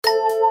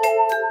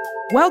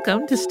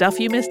Welcome to Stuff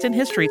You Missed in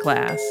History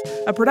Class,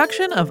 a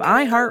production of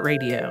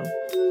iHeartRadio.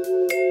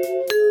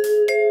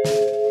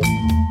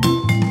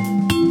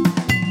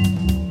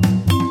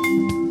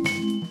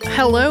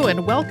 Hello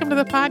and welcome to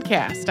the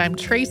podcast. I'm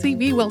Tracy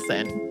V.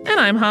 Wilson. And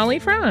I'm Holly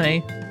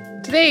Fry.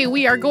 Today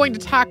we are going to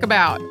talk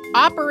about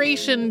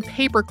Operation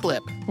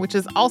Paperclip, which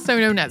is also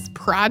known as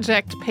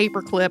Project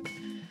Paperclip.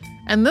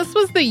 And this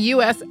was the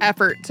U.S.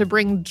 effort to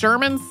bring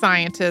German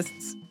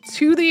scientists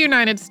to the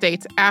United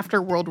States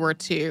after World War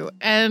II.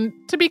 And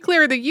to be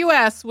clear, the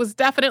U.S. was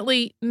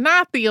definitely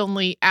not the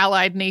only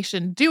allied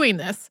nation doing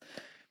this.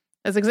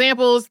 As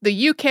examples,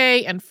 the UK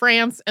and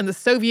France and the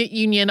Soviet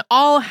Union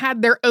all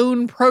had their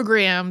own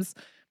programs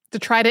to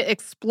try to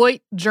exploit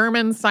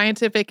German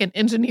scientific and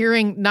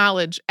engineering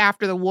knowledge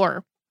after the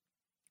war.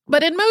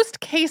 But in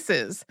most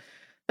cases,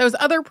 those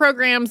other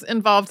programs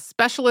involved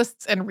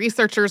specialists and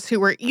researchers who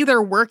were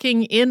either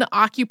working in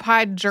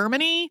occupied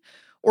Germany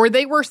or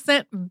they were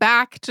sent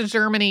back to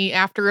Germany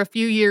after a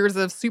few years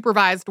of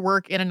supervised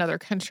work in another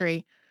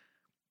country.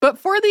 But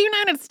for the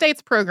United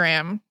States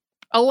program,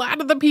 a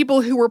lot of the people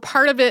who were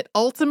part of it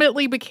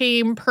ultimately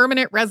became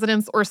permanent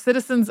residents or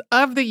citizens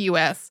of the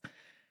U.S.,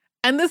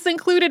 and this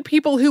included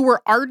people who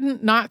were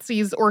ardent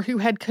Nazis or who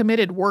had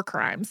committed war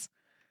crimes.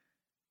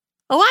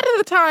 A lot of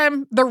the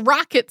time, the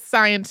rocket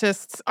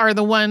scientists are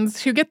the ones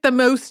who get the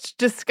most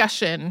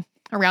discussion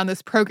around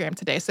this program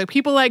today. So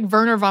people like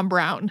Wernher von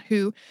Braun,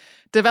 who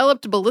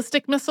developed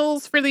ballistic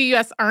missiles for the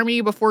U.S.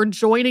 Army before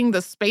joining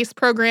the space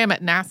program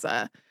at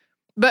NASA.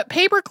 But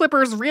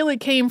paperclippers really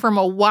came from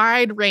a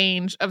wide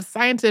range of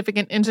scientific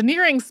and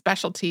engineering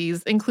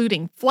specialties,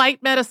 including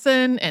flight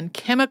medicine and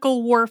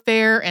chemical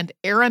warfare and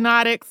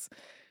aeronautics.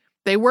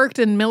 They worked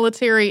in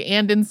military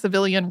and in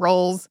civilian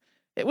roles.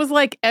 It was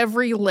like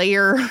every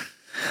layer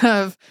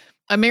of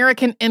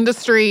American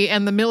industry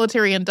and the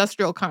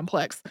military-industrial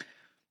complex.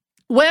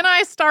 When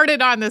I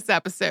started on this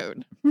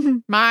episode,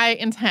 my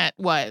intent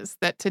was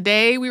that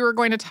today we were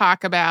going to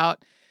talk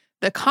about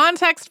the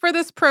context for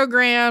this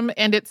program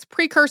and its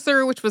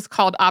precursor, which was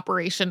called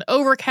Operation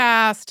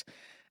Overcast,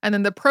 and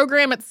then the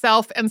program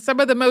itself and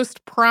some of the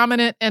most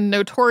prominent and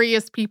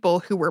notorious people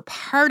who were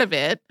part of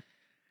it.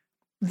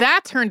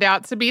 That turned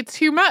out to be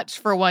too much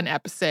for one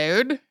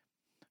episode,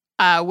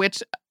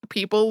 which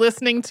people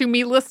listening to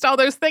me list all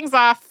those things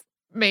off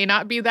may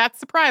not be that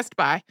surprised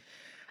by.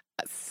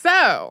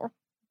 So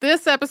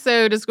this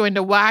episode is going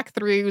to walk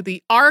through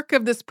the arc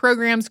of this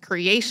program's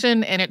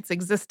creation and its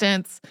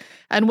existence,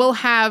 and we'll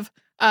have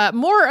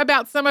more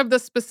about some of the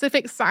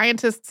specific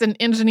scientists and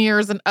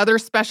engineers and other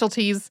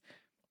specialties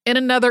in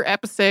another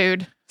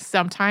episode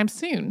sometime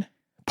soon.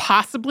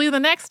 Possibly the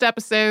next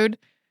episode,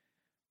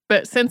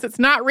 but since it's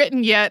not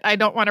written yet, I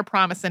don't want to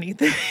promise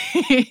anything.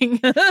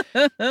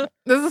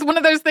 This is one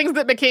of those things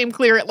that became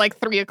clear at like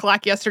 3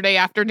 o'clock yesterday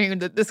afternoon,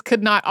 that this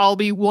could not all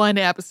be one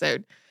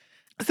episode.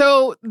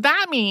 So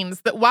that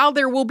means that while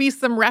there will be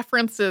some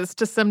references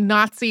to some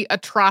Nazi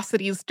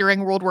atrocities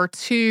during World War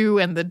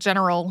II and the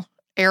general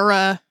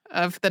era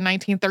of the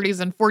 1930s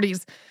and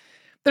 40s,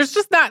 there's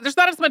not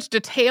as much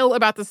detail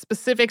about the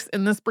specifics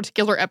in this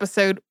particular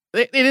episode.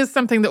 It is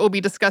something that will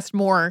be discussed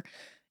more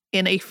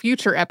in a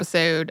future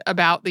episode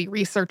about the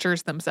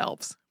researchers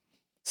themselves.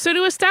 So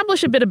to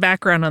establish a bit of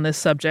background on this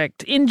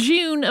subject, in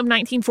June of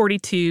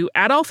 1942,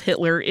 Adolf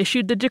Hitler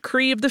issued the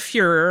Decree of the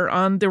Führer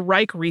on the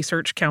Reich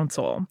Research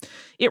Council.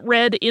 It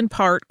read, in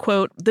part,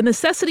 quote, "The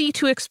necessity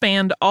to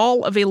expand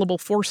all available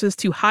forces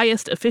to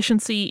highest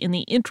efficiency in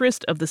the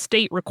interest of the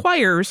state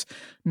requires,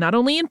 not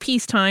only in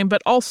peacetime,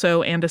 but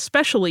also and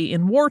especially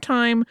in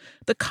wartime,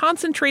 the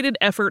concentrated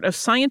effort of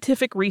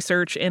scientific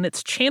research and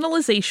its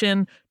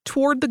channelization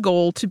toward the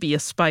goal to be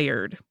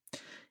aspired."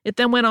 It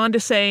then went on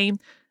to say,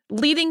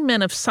 "Leading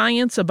men of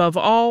science, above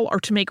all, are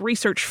to make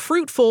research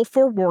fruitful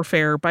for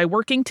warfare by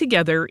working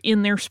together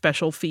in their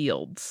special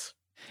fields."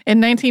 In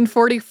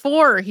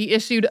 1944, he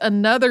issued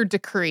another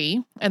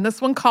decree, and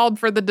this one called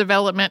for the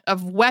development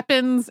of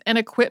weapons and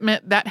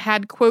equipment that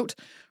had, quote,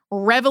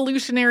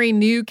 "revolutionary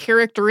new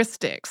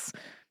characteristics."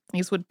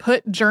 These would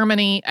put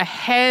Germany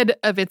ahead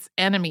of its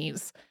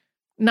enemies.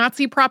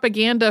 Nazi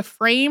propaganda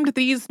framed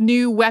these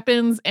new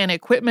weapons and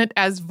equipment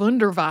as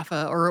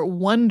Wunderwaffe, or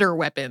wonder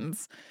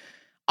weapons.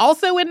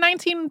 Also in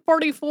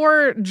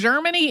 1944,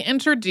 Germany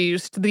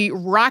introduced the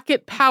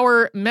rocket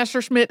power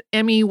Messerschmitt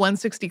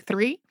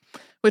Me-163,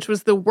 which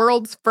was the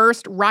world's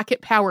first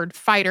rocket-powered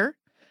fighter,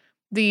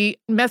 the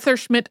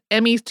Messerschmitt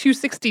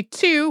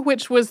Me-262,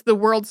 which was the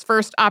world's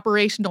first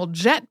operational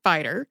jet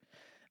fighter,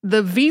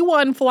 the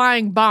V-1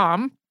 flying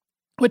bomb,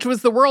 which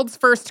was the world's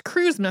first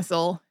cruise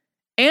missile,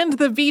 and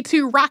the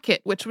V-2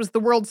 rocket, which was the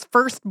world's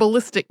first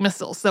ballistic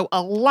missile. So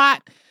a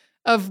lot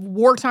of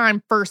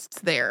wartime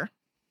firsts there.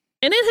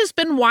 And it has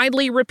been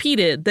widely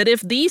repeated that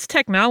if these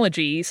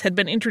technologies had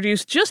been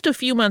introduced just a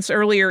few months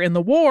earlier in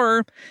the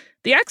war,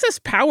 the Axis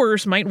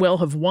powers might well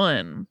have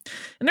won.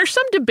 And there's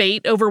some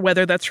debate over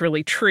whether that's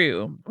really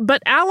true.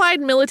 But Allied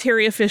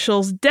military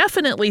officials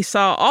definitely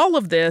saw all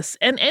of this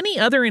and any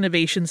other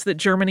innovations that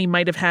Germany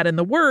might have had in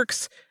the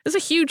works as a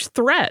huge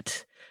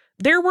threat.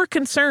 There were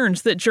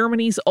concerns that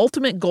Germany's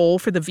ultimate goal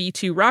for the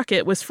V-2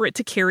 rocket was for it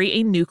to carry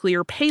a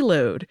nuclear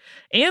payload,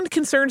 and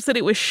concerns that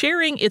it was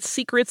sharing its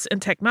secrets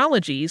and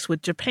technologies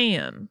with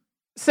Japan.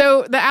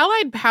 So the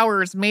Allied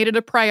powers made it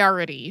a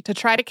priority to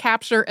try to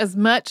capture as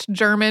much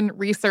German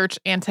research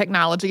and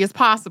technology as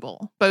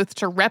possible, both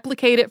to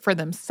replicate it for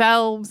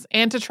themselves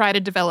and to try to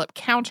develop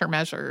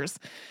countermeasures.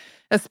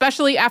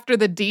 Especially after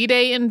the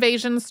D-Day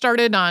invasion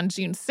started on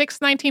June 6,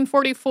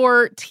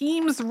 1944,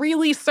 teams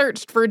really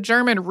searched for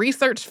German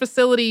research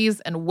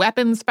facilities and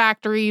weapons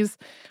factories.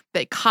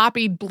 They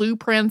copied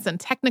blueprints and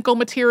technical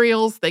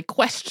materials. They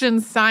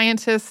questioned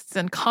scientists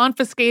and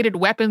confiscated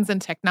weapons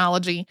and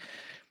technology.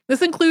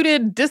 This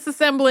included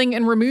disassembling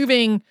and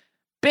removing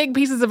big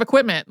pieces of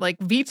equipment like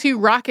V-2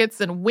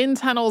 rockets and wind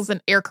tunnels and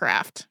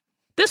aircraft.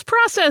 This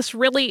process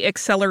really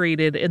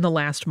accelerated in the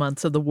last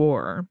months of the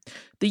war.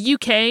 The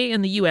UK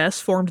and the US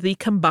formed the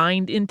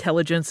Combined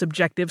Intelligence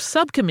Objectives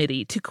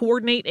Subcommittee to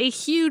coordinate a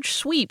huge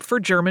sweep for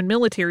German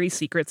military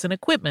secrets and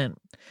equipment.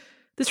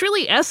 This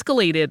really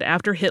escalated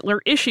after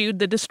Hitler issued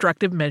the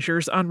Destructive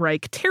Measures on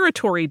Reich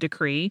Territory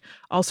Decree,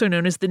 also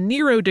known as the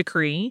Nero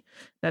Decree,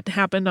 that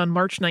happened on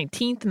March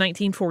 19,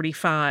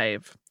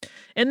 1945.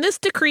 And this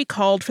decree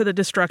called for the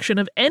destruction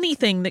of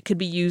anything that could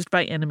be used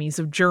by enemies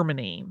of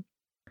Germany.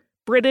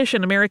 British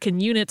and American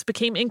units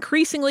became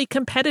increasingly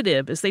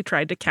competitive as they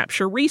tried to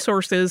capture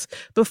resources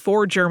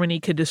before Germany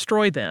could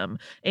destroy them,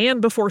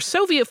 and before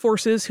Soviet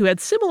forces who had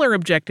similar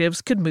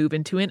objectives could move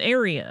into an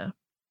area.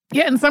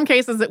 Yeah, in some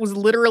cases, it was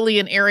literally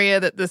an area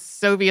that the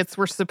Soviets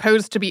were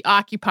supposed to be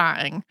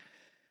occupying.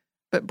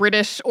 But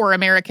British or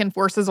American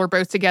forces or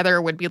both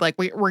together would be like,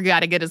 we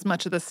got to get as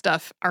much of this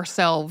stuff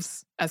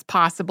ourselves as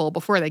possible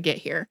before they get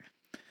here.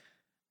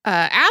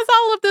 As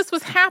all of this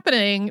was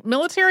happening,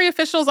 military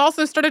officials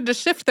also started to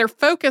shift their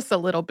focus a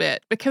little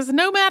bit, because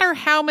no matter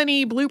how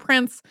many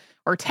blueprints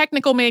or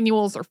technical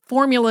manuals or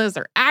formulas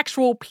or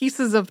actual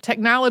pieces of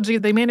technology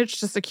they managed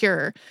to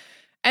secure,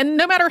 and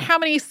no matter how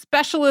many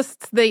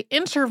specialists they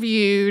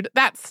interviewed,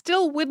 that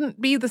still wouldn't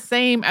be the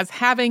same as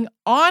having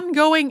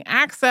ongoing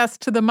access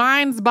to the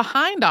minds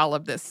behind all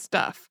of this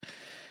stuff.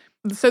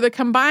 So the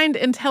Combined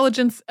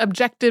Intelligence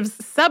Objectives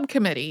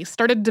Subcommittee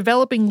started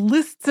developing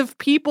lists of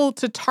people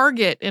to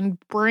target and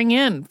bring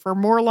in for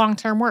more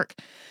long-term work.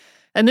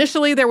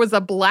 Initially, there was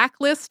a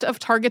blacklist of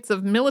targets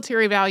of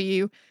military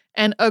value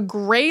and a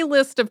gray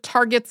list of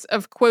targets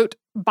of, quote,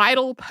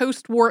 vital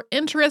post-war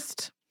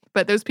interest,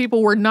 but those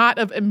people were not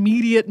of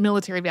immediate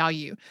military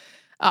value.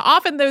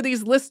 Often, though,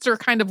 these lists are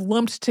kind of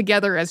lumped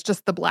together as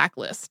just the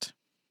blacklist.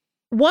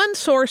 One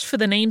source for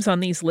the names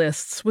on these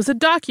lists was a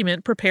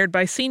document prepared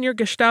by senior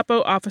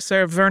Gestapo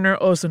officer Werner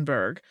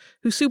Osenberg,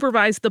 who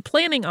supervised the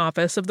planning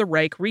office of the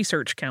Reich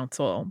Research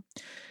Council.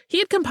 He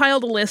had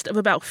compiled a list of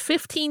about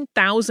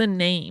 15,000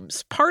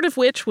 names, part of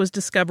which was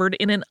discovered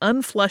in an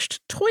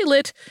unflushed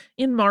toilet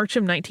in March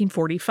of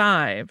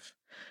 1945.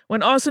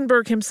 When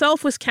Osenberg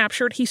himself was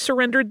captured, he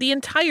surrendered the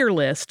entire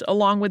list,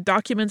 along with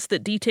documents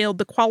that detailed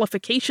the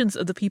qualifications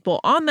of the people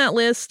on that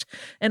list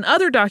and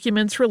other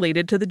documents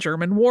related to the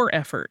German war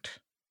effort.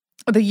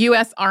 The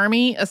U.S.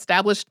 Army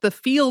established the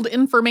Field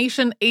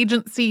Information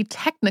Agency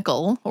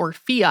Technical, or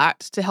FIAT,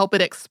 to help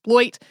it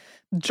exploit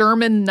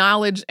German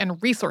knowledge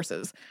and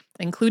resources,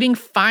 including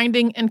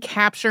finding and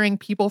capturing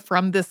people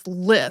from this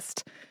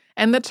list.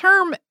 And the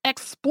term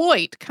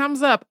exploit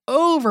comes up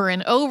over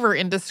and over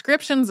in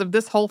descriptions of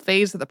this whole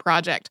phase of the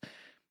project.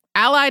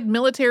 Allied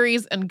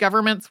militaries and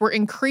governments were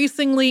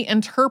increasingly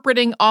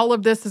interpreting all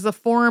of this as a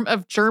form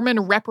of German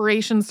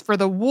reparations for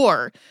the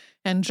war.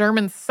 And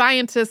German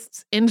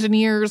scientists,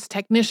 engineers,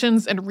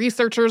 technicians, and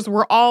researchers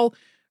were all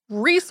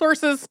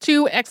resources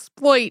to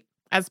exploit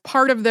as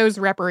part of those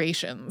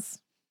reparations.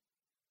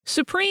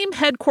 Supreme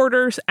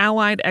Headquarters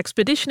Allied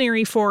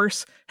Expeditionary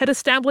Force had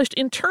established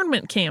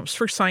internment camps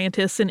for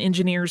scientists and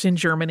engineers in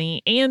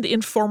Germany and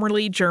in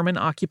formerly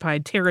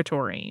German-occupied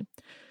territory.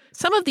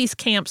 Some of these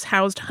camps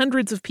housed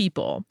hundreds of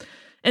people,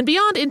 and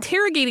beyond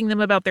interrogating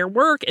them about their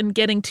work and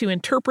getting to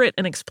interpret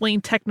and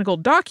explain technical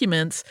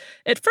documents,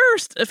 at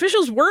first,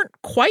 officials weren't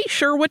quite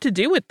sure what to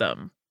do with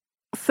them.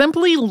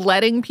 Simply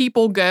letting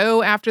people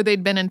go after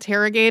they'd been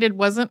interrogated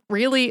wasn't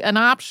really an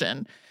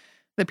option.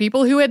 The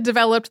people who had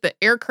developed the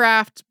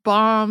aircraft,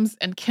 bombs,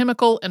 and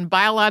chemical and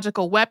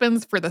biological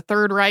weapons for the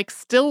Third Reich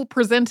still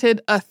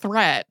presented a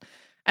threat.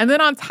 And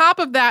then on top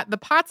of that, the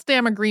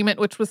Potsdam Agreement,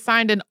 which was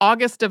signed in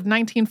August of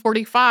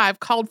 1945,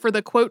 called for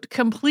the, quote,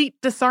 complete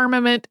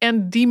disarmament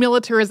and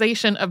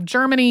demilitarization of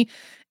Germany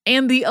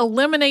and the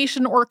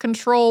elimination or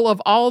control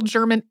of all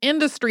German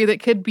industry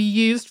that could be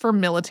used for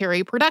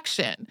military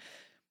production.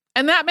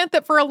 And that meant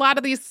that for a lot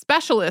of these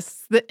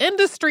specialists, the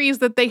industries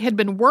that they had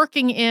been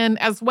working in,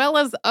 as well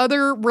as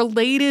other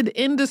related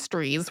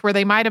industries where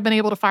they might have been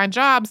able to find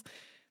jobs,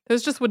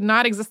 those just would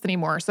not exist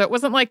anymore. So it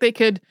wasn't like they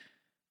could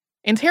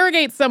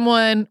interrogate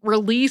someone,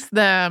 release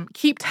them,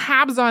 keep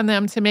tabs on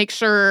them to make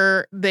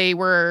sure they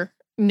were,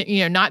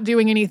 not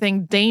doing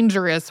anything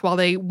dangerous while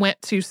they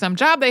went to some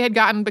job they had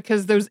gotten,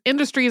 because those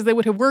industries they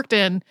would have worked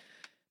in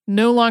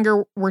no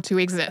longer were to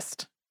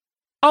exist.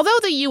 Although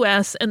the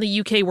US and the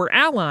UK were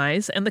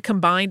allies and the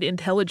Combined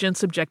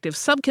Intelligence Objectives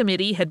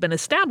Subcommittee had been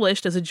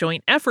established as a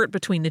joint effort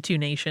between the two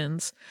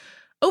nations,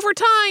 over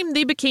time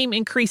they became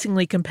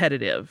increasingly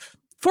competitive.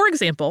 For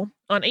example,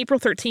 on April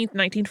 13,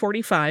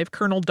 1945,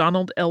 Colonel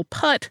Donald L.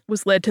 Putt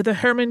was led to the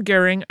Hermann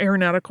Goering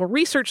Aeronautical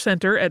Research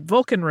Center at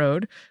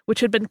Vulcanroad,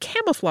 which had been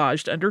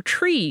camouflaged under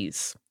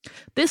trees.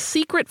 This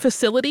secret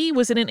facility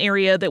was in an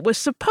area that was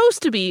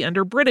supposed to be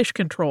under British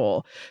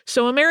control,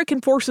 so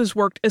American forces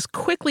worked as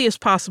quickly as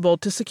possible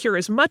to secure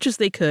as much as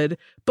they could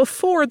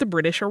before the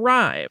British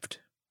arrived.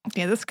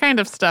 Yeah, this kind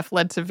of stuff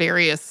led to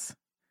various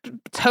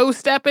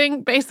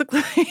toe-stepping,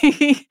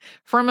 basically,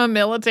 from a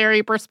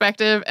military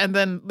perspective, and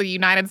then the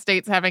United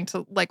States having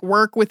to,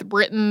 work with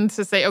Britain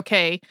to say,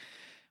 okay,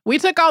 we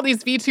took all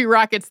these V-2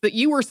 rockets that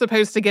you were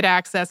supposed to get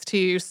access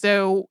to,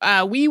 so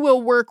we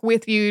will work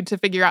with you to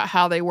figure out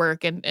how they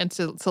work and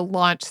to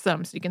launch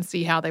some so you can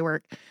see how they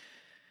work.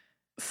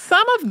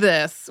 Some of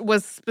this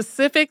was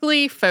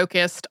specifically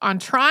focused on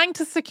trying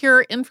to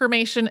secure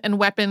information and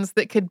weapons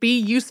that could be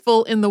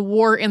useful in the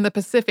war in the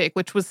Pacific,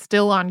 which was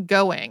still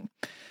ongoing.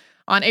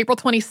 On April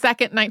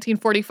 22nd,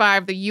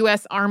 1945, the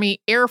U.S. Army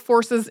Air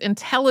Forces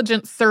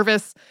Intelligence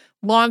Service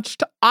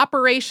launched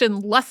Operation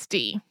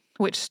Lusty,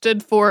 which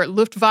stood for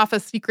Luftwaffe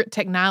Secret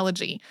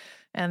Technology.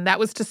 And that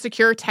was to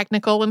secure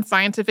technical and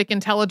scientific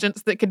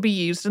intelligence that could be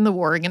used in the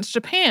war against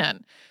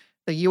Japan.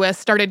 The U.S.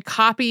 started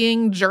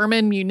copying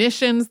German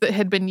munitions that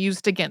had been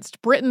used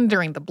against Britain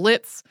during the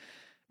Blitz.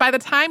 By the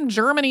time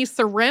Germany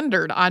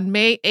surrendered on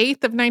May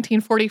 8th of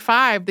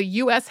 1945, the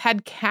U.S.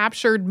 had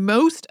captured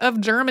most of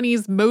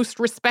Germany's most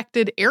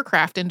respected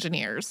aircraft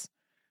engineers.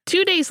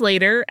 2 days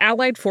later,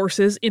 Allied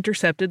forces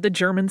intercepted the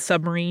German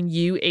submarine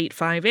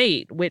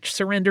U-858, which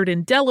surrendered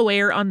in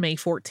Delaware on May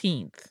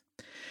 14th.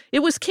 It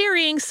was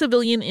carrying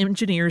civilian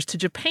engineers to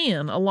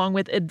Japan, along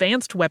with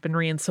advanced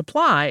weaponry and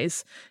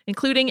supplies,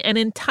 including an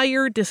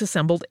entire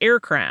disassembled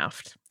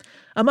aircraft.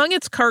 Among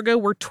its cargo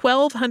were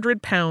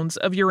 1,200 pounds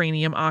of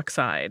uranium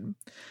oxide.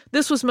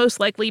 This was most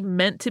likely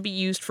meant to be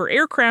used for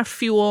aircraft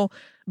fuel,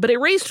 but it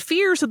raised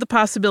fears of the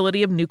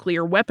possibility of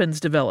nuclear weapons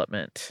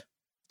development.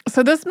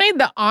 So this made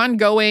the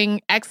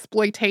ongoing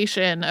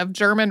exploitation of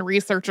German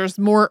researchers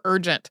more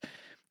urgent,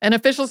 and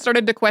officials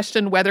started to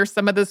question whether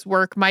some of this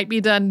work might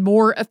be done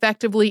more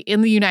effectively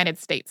in the United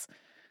States.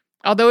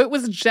 Although it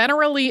was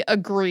generally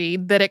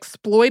agreed that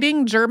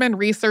exploiting German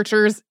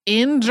researchers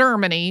in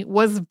Germany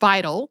was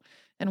vital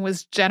and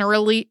was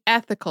generally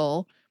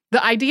ethical,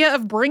 the idea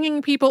of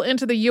bringing people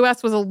into the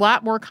U.S. was a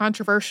lot more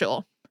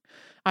controversial.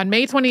 On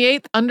May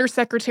 28th,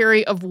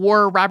 Undersecretary of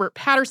War Robert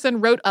Patterson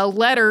wrote a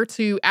letter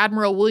to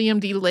Admiral William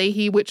D.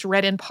 Leahy, which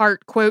read in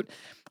part, quote,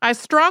 "I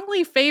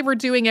strongly favor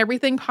doing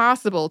everything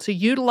possible to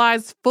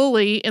utilize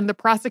fully in the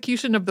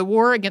prosecution of the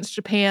war against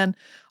Japan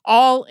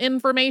all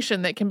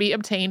information that can be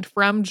obtained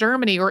from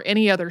Germany or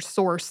any other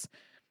source.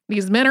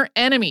 These men are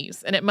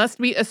enemies, and it must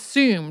be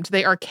assumed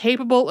they are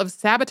capable of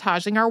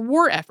sabotaging our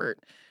war effort.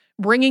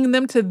 Bringing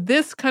them to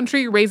this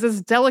country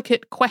raises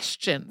delicate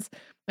questions,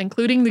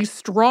 including the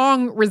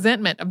strong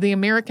resentment of the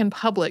American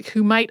public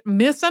who might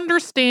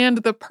misunderstand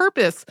the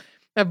purpose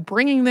of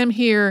bringing them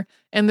here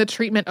and the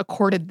treatment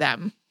accorded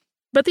them."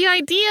 But the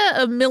idea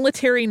of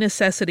military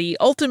necessity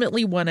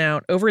ultimately won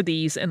out over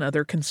these and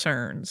other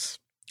concerns.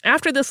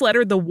 After this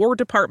letter, the War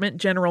Department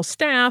General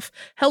Staff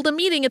held a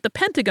meeting at the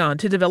Pentagon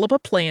to develop a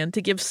plan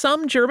to give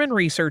some German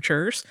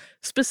researchers,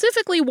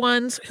 specifically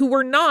ones who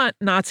were not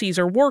Nazis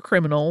or war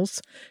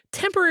criminals,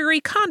 temporary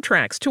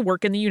contracts to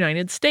work in the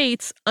United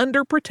States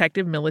under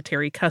protective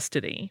military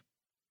custody.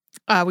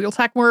 We will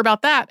talk more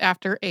about that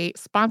after a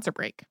sponsor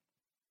break.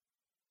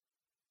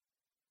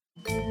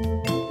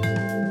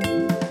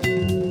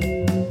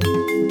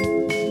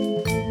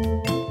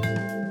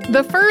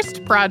 The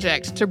first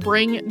project to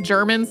bring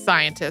German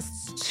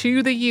scientists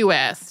to the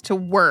U.S. to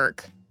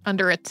work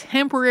under a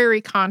temporary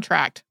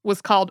contract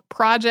was called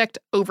Project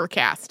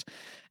Overcast,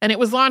 and it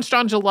was launched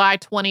on July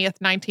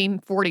 20th,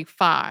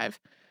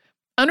 1945.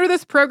 Under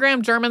this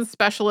program, German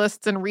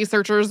specialists and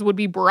researchers would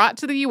be brought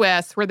to the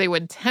U.S. where they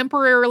would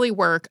temporarily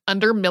work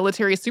under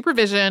military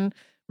supervision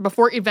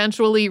before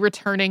eventually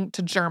returning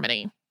to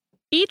Germany.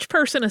 Each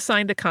person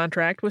assigned a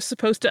contract was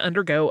supposed to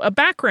undergo a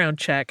background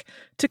check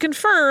to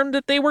confirm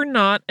that they were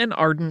not an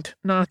ardent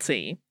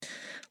Nazi.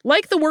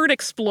 Like the word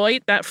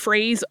exploit, that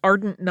phrase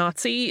ardent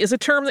Nazi is a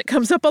term that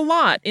comes up a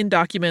lot in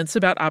documents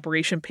about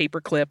Operation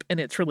Paperclip and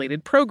its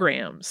related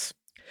programs.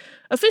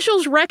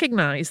 Officials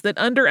recognized that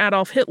under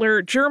Adolf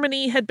Hitler,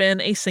 Germany had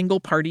been a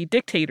single-party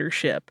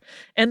dictatorship,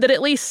 and that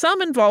at least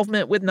some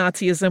involvement with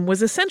Nazism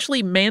was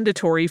essentially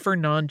mandatory for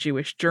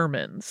non-Jewish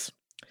Germans.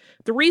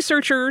 The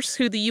researchers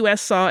who the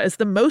U.S. saw as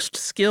the most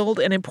skilled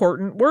and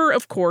important were,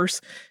 of course,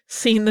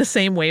 seen the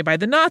same way by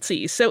the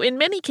Nazis. So in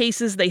many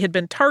cases, they had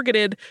been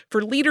targeted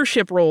for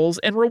leadership roles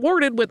and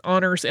rewarded with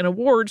honors and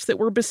awards that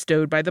were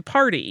bestowed by the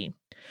party.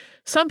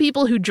 Some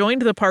people who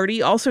joined the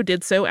party also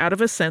did so out of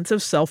a sense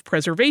of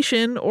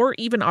self-preservation or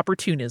even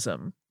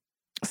opportunism.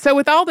 So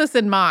with all this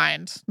in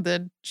mind,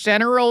 the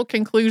general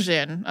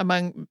conclusion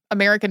among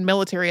American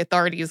military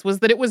authorities was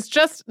that it was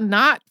just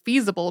not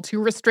feasible to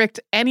restrict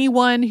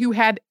anyone who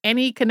had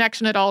any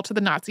connection at all to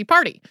the Nazi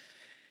Party.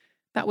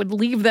 That would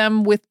leave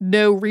them with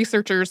no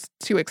researchers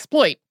to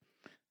exploit.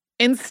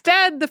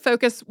 Instead, the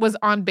focus was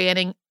on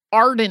banning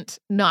ardent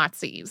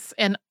Nazis.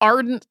 And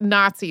ardent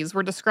Nazis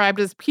were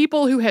described as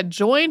people who had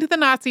joined the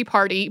Nazi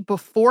Party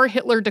before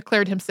Hitler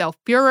declared himself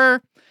Führer,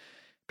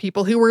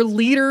 people who were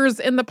leaders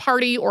in the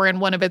party or in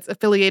one of its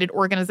affiliated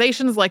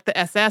organizations like the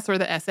SS or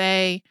the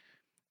SA,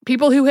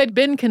 people who had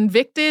been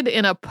convicted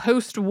in a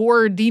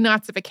post-war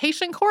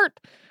denazification court,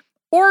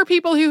 or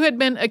people who had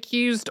been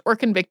accused or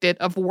convicted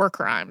of war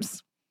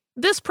crimes.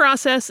 This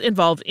process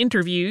involved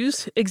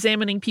interviews,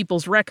 examining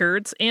people's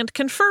records, and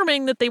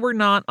confirming that they were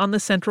not on the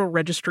Central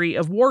Registry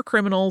of War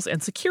Criminals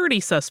and Security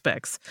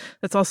Suspects.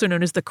 That's also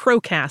known as the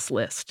CROCAS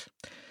list.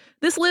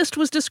 This list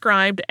was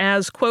described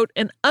as, quote,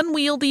 an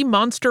unwieldy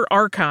monster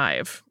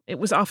archive. It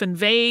was often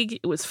vague,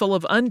 it was full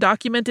of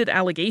undocumented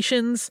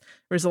allegations,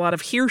 there was a lot of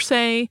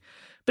hearsay.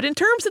 But in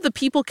terms of the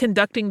people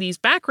conducting these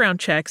background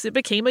checks, it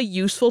became a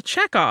useful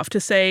checkoff to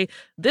say,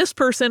 this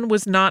person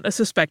was not a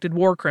suspected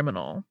war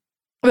criminal.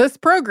 This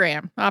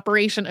program,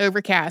 Operation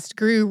Overcast,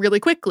 grew really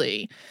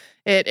quickly.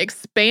 It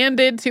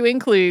expanded to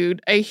include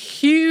a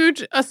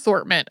huge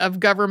assortment of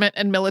government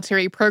and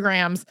military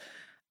programs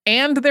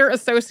and their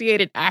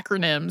associated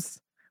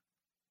acronyms.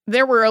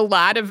 There were a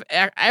lot of,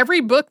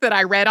 every book that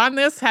I read on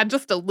this had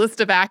just a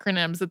list of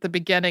acronyms at the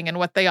beginning and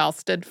what they all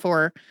stood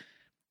for.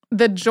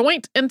 The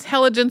Joint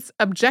Intelligence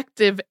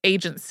Objective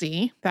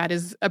Agency, that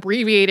is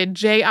abbreviated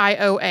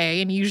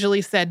JIOA and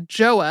usually said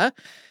JOA,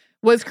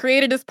 was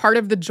created as part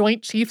of the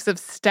Joint Chiefs of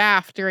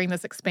Staff during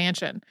this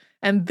expansion.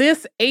 And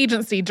this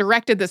agency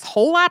directed this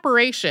whole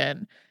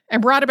operation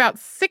and brought about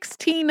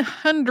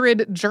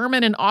 1,600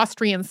 German and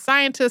Austrian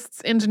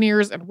scientists,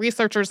 engineers, and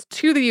researchers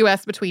to the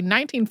U.S. between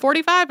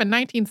 1945 and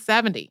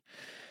 1970.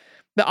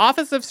 The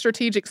Office of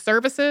Strategic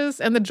Services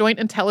and the Joint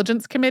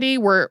Intelligence Committee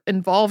were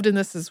involved in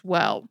this as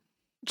well.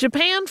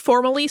 Japan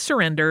formally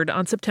surrendered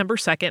on September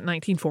 2nd,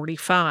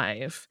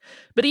 1945.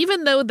 But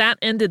even though that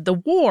ended the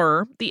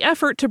war, the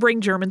effort to bring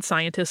German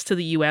scientists to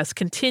the U.S.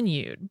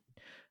 continued.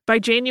 By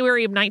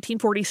January of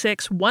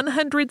 1946,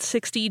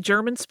 160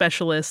 German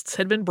specialists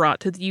had been brought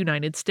to the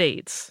United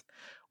States.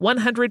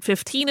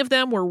 115 of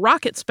them were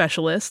rocket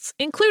specialists,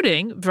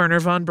 including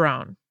Wernher von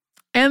Braun.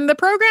 And the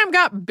program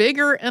got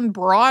bigger and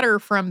broader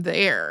from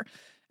there.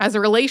 As the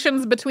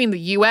relations between the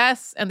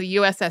U.S. and the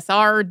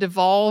USSR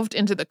devolved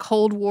into the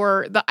Cold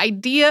War, the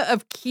idea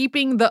of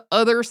keeping the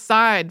other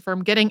side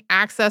from getting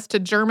access to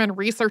German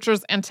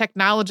researchers and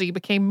technology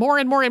became more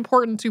and more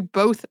important to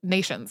both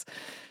nations.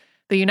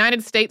 The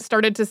United States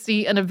started to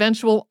see an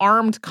eventual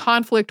armed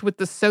conflict with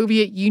the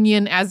Soviet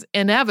Union as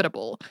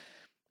inevitable.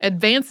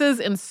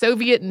 Advances in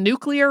Soviet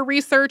nuclear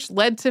research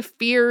led to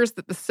fears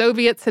that the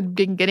Soviets had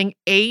been getting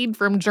aid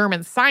from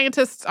German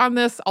scientists on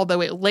this,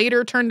 although it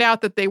later turned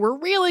out that they were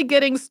really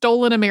getting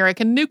stolen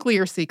American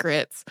nuclear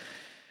secrets.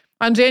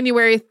 On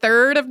January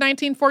 3rd of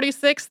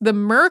 1946, the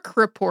Merck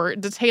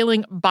report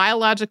detailing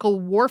biological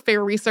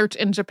warfare research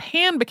in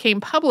Japan became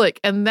public,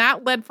 and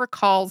that led for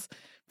calls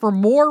for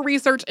more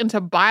research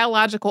into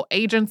biological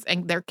agents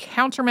and their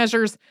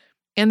countermeasures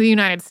in the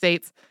United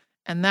States,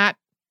 and that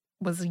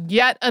was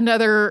yet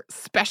another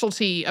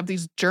specialty of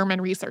these German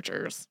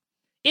researchers.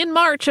 In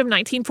March of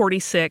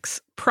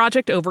 1946,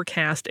 Project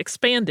Overcast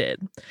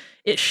expanded.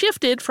 It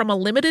shifted from a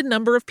limited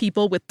number of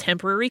people with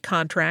temporary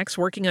contracts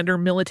working under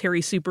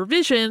military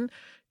supervision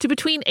to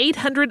between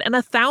 800 and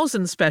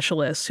 1,000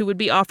 specialists who would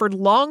be offered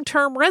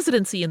long-term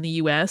residency in the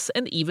U.S.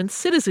 and even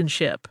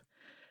citizenship.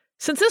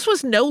 Since this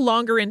was no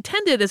longer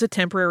intended as a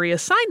temporary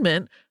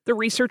assignment, the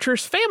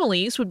researchers'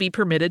 families would be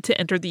permitted to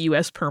enter the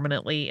U.S.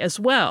 permanently as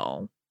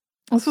well.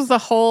 This was a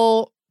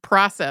whole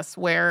process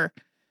where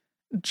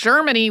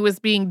Germany was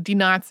being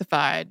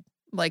denazified.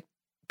 Like,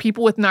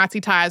 people with Nazi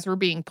ties were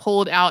being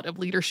pulled out of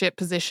leadership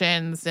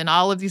positions in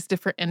all of these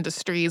different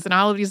industries and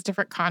all of these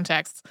different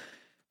contexts.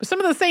 But some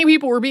of the same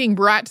people were being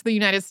brought to the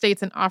United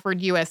States and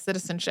offered U.S.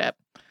 citizenship.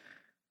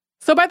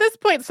 So by this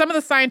point, some of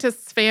the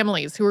scientists'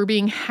 families who were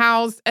being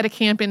housed at a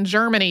camp in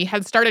Germany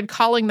had started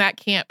calling that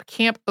camp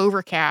Camp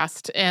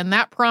Overcast, and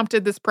that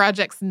prompted this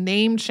project's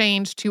name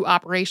change to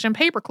Operation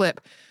Paperclip,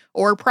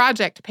 or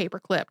Project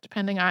Paperclip,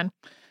 depending on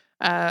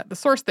the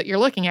source that you're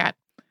looking at.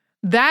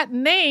 That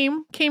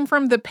name came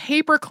from the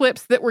paper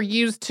clips that were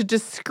used to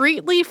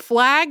discreetly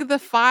flag the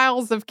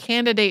files of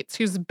candidates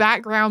whose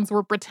backgrounds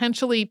were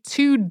potentially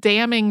too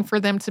damning for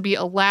them to be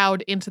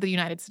allowed into the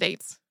United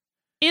States.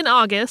 In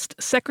August,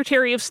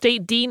 Secretary of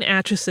State Dean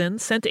Acheson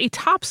sent a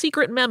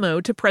top-secret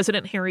memo to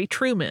President Harry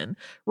Truman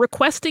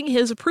requesting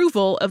his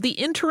approval of the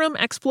interim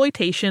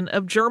exploitation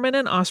of German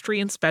and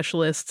Austrian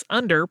specialists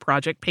under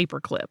Project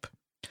Paperclip.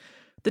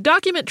 The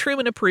document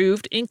Truman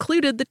approved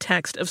included the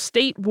text of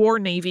State War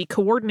Navy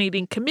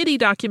Coordinating Committee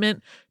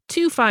Document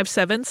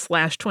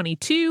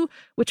 257/22,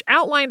 which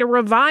outlined a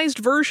revised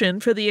version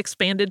for the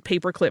expanded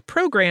Paperclip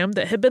program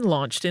that had been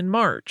launched in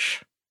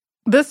March.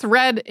 This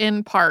read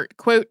in part,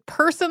 quote,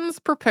 persons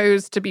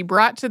proposed to be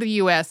brought to the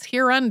U.S.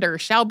 hereunder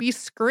shall be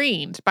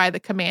screened by the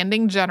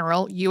commanding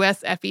general, U.S.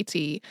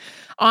 FET,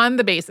 on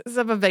the basis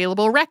of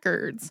available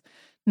records.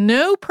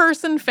 No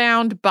person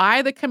found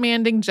by the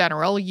commanding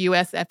general,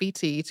 U.S. FET,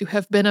 to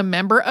have been a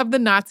member of the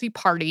Nazi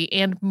Party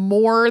and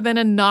more than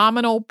a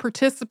nominal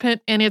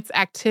participant in its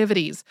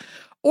activities,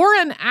 or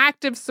an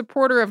active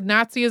supporter of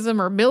Nazism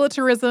or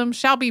militarism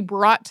shall be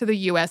brought to the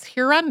U.S.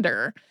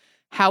 hereunder.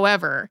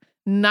 However,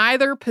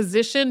 neither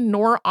position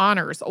nor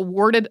honors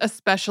awarded a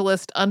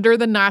specialist under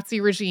the Nazi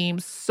regime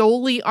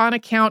solely on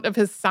account of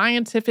his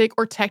scientific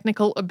or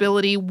technical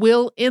ability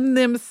will in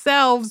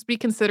themselves be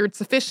considered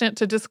sufficient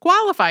to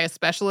disqualify a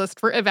specialist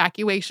for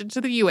evacuation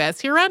to the U.S.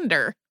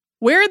 hereunder.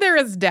 Where there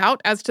is doubt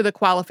as to the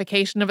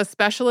qualification of a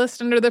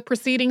specialist under the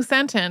preceding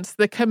sentence,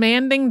 the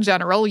commanding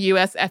general,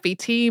 U.S.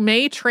 FET,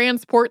 may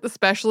transport the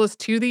specialist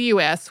to the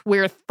U.S.,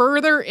 where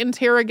further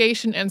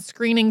interrogation and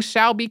screening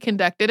shall be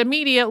conducted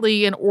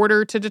immediately in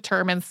order to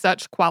determine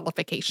such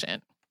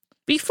qualification.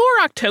 Before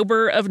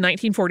October of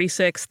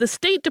 1946, the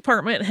State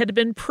Department had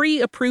been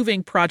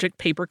pre-approving Project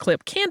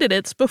Paperclip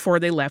candidates before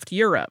they left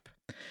Europe.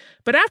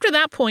 But after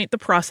that point, the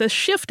process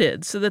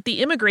shifted so that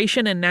the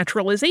Immigration and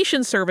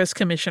Naturalization Service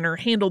Commissioner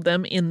handled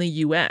them in the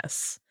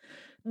U.S.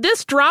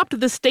 This dropped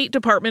the State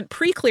Department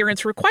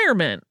pre-clearance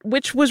requirement,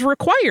 which was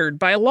required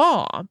by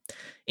law.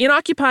 In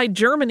occupied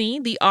Germany,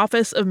 the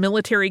Office of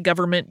Military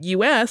Government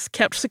U.S.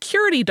 kept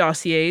security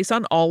dossiers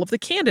on all of the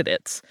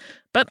candidates,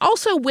 but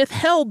also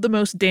withheld the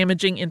most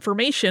damaging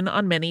information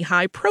on many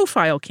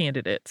high-profile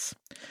candidates.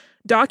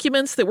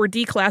 Documents that were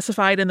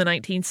declassified in the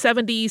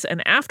 1970s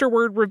and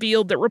afterward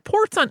revealed that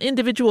reports on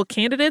individual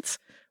candidates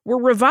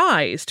were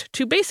revised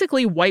to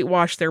basically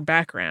whitewash their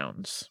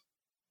backgrounds.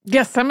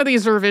 Yes, some of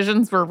these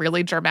revisions were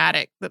really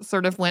dramatic. That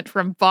sort of went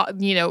from,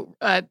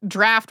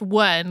 draft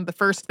one, the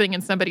first thing in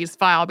somebody's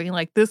file, being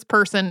like, this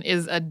person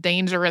is a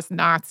dangerous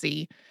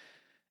Nazi.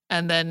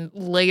 And then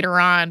later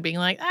on being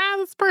like,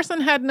 this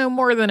person had no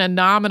more than a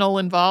nominal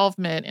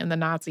involvement in the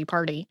Nazi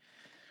Party.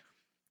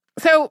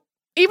 So,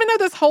 even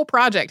though this whole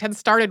project had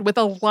started with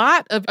a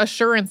lot of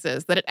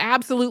assurances that it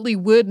absolutely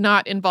would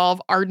not involve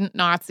ardent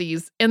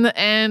Nazis, in the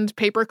end,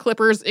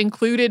 paperclippers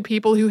included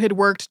people who had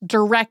worked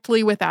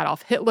directly with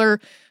Adolf Hitler,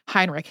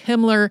 Heinrich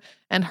Himmler,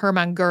 and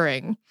Hermann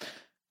Goering.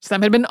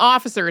 Some had been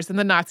officers in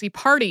the Nazi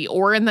Party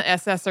or in the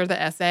SS or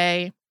the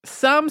SA.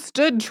 Some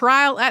stood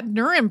trial at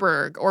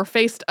Nuremberg or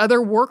faced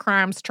other war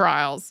crimes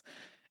trials.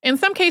 In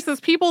some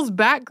cases, people's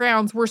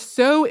backgrounds were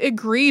so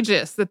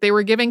egregious that they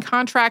were giving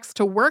contracts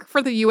to work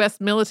for the U.S.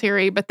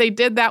 military, but they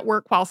did that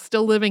work while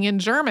still living in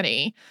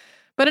Germany.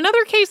 But in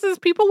other cases,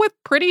 people with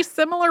pretty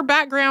similar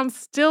backgrounds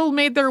still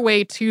made their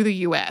way to the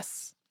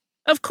U.S.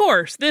 Of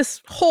course,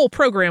 this whole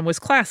program was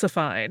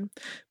classified.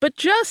 But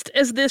just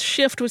as this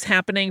shift was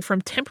happening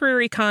from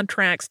temporary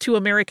contracts to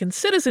American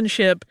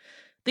citizenship,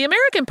 the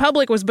American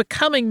public was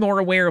becoming more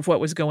aware of what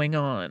was going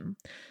on.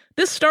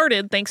 This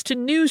started thanks to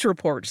news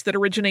reports that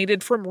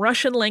originated from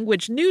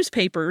Russian-language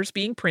newspapers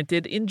being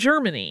printed in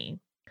Germany.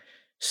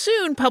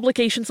 Soon,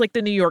 publications like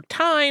the New York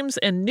Times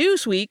and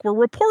Newsweek were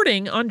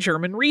reporting on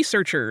German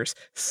researchers,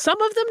 some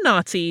of them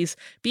Nazis,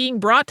 being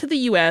brought to the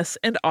U.S.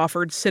 and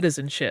offered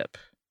citizenship.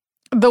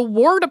 The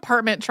War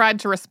Department tried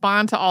to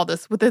respond to all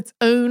this with its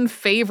own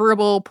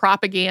favorable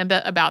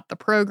propaganda about the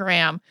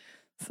program.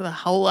 So the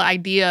whole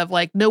idea of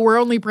no, we're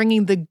only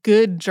bringing the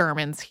good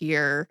Germans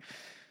here.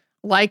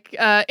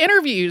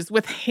 Interviews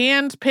with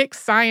hand-picked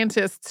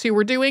scientists who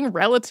were doing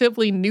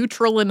relatively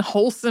neutral and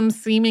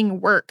wholesome-seeming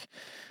work.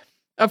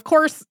 Of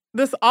course,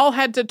 this all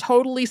had to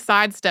totally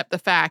sidestep the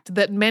fact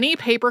that many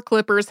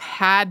paperclippers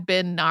had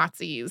been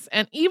Nazis,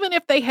 and even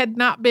if they had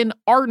not been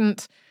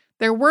ardent,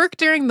 their work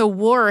during the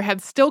war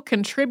had still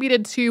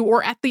contributed to,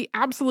 or at the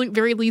absolute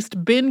very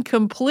least, been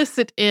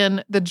complicit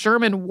in the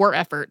German war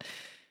effort.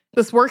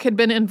 This work had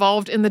been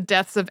involved in the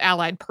deaths of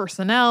Allied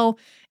personnel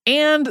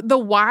and the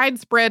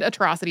widespread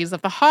atrocities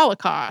of the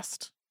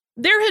Holocaust.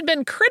 There had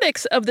been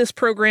critics of this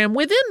program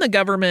within the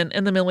government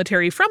and the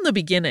military from the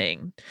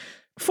beginning.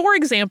 For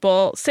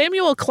example,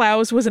 Samuel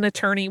Klaus was an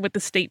attorney with the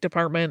State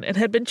Department and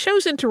had been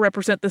chosen to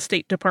represent the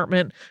State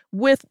Department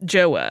with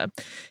JOA.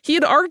 He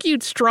had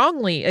argued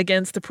strongly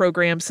against the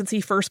program since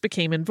he first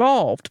became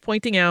involved,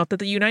 pointing out that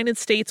the United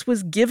States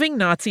was giving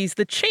Nazis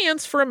the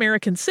chance for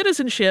American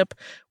citizenship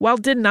while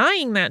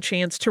denying that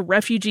chance to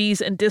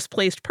refugees and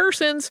displaced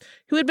persons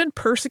who had been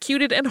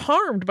persecuted and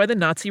harmed by the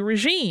Nazi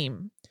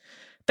regime.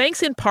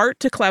 Thanks in part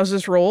to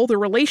Klaus's role, the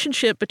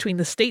relationship between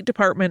the State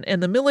Department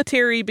and the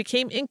military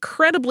became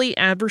incredibly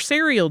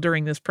adversarial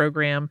during this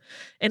program,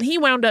 and he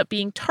wound up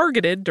being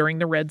targeted during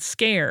the Red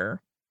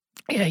Scare.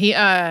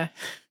 Yeah,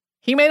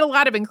 he made a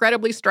lot of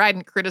incredibly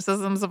strident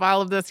criticisms of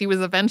all of this. He was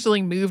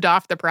eventually moved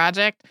off the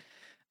project.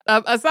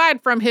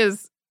 Aside from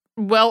his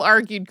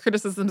well-argued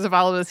criticisms of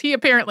all of this, he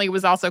apparently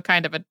was also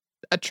kind of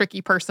a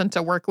tricky person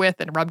to work with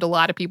and rubbed a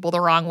lot of people the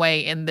wrong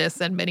way in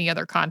this and many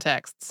other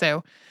contexts.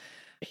 So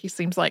he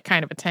seems like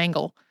kind of a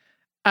tangle.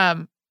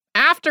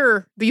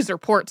 After these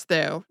reports,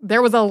 though,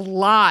 there was a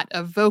lot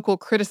of vocal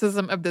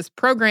criticism of this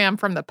program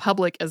from the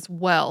public as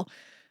well.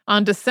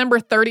 On December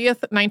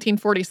 30th,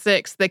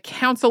 1946, the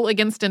Council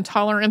Against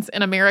Intolerance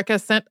in America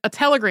sent a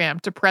telegram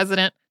to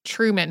President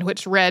Truman,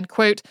 which read,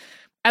 quote,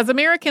 "As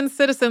American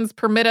citizens,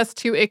 permit us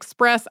to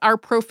express our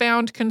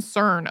profound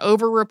concern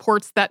over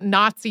reports that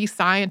Nazi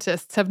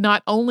scientists have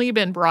not only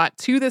been brought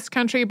to this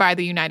country by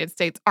the United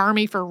States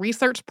Army for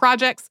research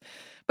projects,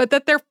 but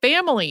that their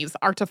families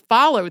are to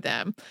follow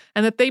them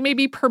and that they may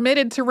be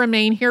permitted to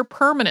remain here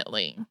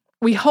permanently.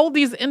 We hold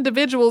these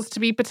individuals to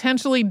be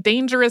potentially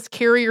dangerous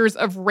carriers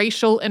of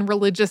racial and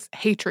religious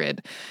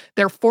hatred.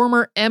 Their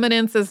former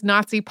eminence as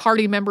Nazi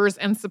party members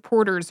and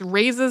supporters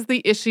raises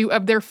the issue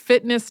of their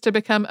fitness to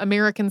become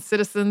American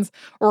citizens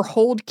or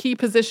hold key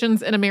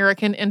positions in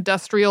American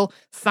industrial,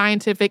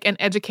 scientific, and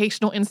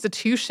educational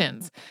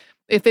institutions.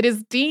 If it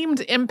is deemed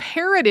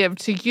imperative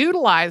to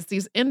utilize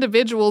these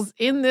individuals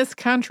in this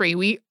country,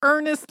 we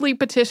earnestly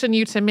petition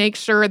you to make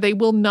sure they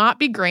will not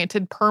be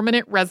granted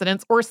permanent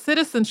residence or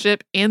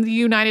citizenship in the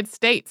United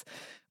States,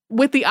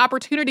 with the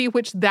opportunity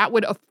which that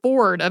would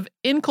afford of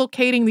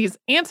inculcating these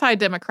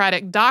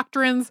anti-democratic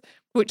doctrines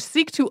which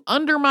seek to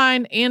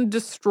undermine and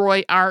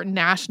destroy our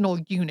national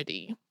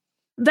unity."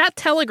 That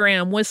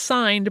telegram was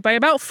signed by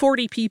about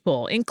 40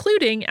 people,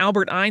 including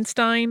Albert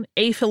Einstein,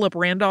 A. Philip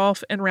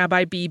Randolph, and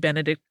Rabbi B.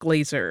 Benedict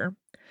Glaser.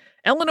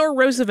 Eleanor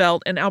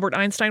Roosevelt and Albert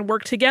Einstein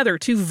worked together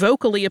to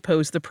vocally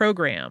oppose the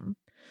program.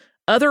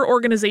 Other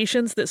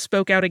organizations that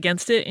spoke out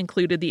against it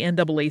included the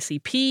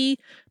NAACP,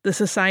 the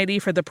Society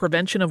for the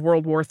Prevention of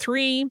World War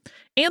III,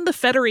 and the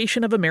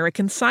Federation of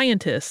American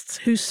Scientists,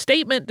 whose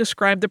statement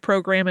described the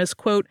program as,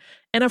 quote,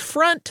 "an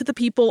affront to the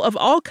people of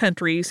all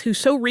countries who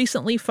so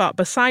recently fought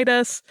beside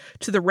us,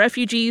 to the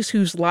refugees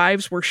whose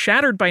lives were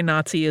shattered by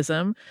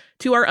Nazism,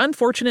 to our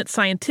unfortunate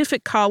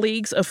scientific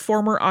colleagues of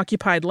former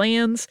occupied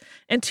lands,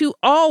 and to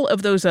all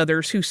of those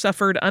others who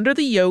suffered under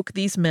the yoke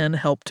these men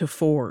helped to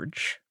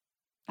forge."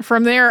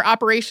 From there,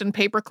 Operation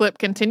Paperclip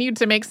continued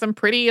to make some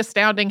pretty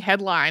astounding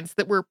headlines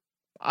that were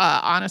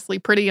honestly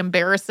pretty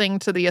embarrassing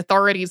to the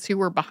authorities who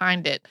were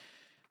behind it.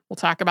 We'll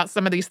talk about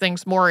some of these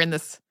things more in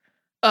this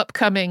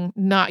upcoming,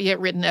 not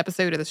yet written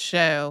episode of the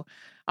show.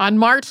 On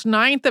March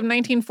 9th of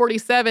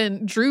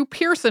 1947, Drew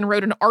Pearson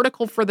wrote an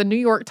article for the New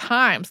York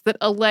Times that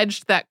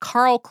alleged that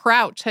Carl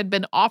Crouch had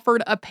been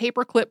offered a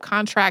paperclip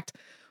contract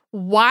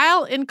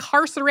while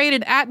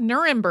incarcerated at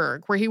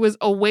Nuremberg, where he was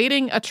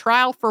awaiting a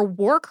trial for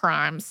war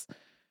crimes.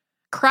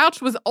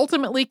 Crouch was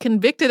ultimately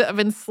convicted of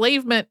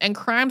enslavement and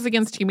crimes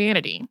against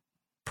humanity.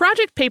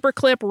 Project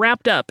Paperclip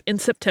wrapped up in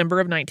September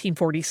of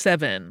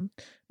 1947,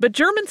 but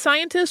German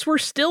scientists were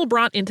still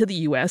brought into the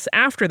U.S.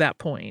 after that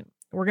point.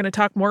 We're going to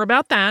talk more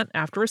about that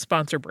after a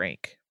sponsor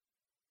break.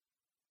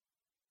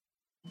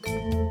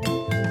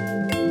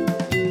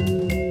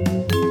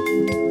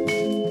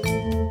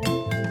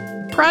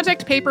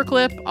 Project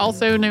Paperclip,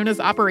 also known as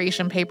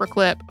Operation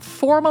Paperclip,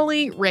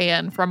 formally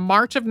ran from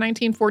March of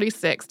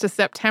 1946 to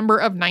September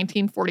of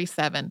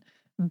 1947,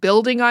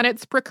 building on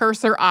its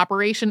precursor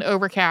Operation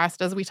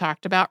Overcast, as we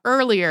talked about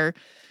earlier.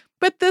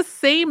 But this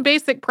same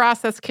basic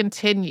process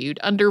continued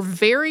under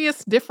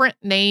various different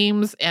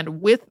names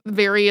and with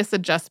various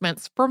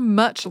adjustments for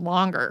much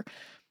longer.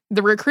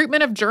 The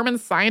recruitment of German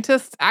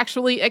scientists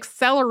actually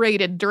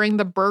accelerated during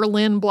the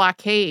Berlin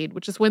blockade,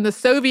 which is when the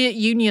Soviet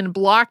Union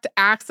blocked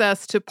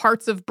access to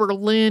parts of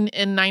Berlin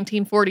in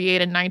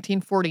 1948 and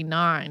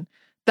 1949.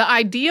 The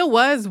idea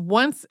was,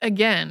 once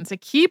again, to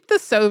keep the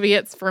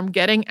Soviets from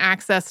getting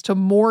access to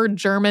more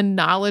German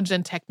knowledge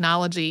and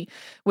technology,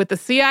 with the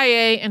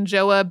CIA and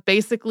JOA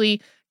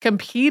basically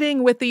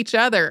competing with each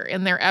other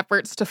in their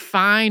efforts to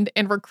find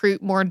and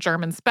recruit more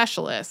German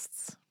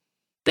specialists.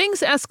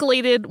 Things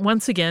escalated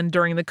once again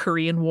during the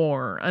Korean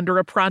War under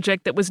a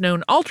project that was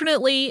known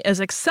alternately as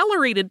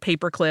Accelerated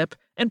Paperclip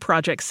and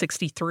Project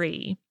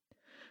 63.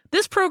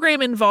 This program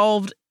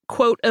involved,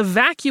 quote,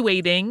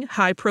 evacuating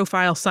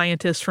high-profile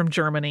scientists from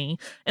Germany,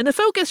 and the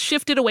focus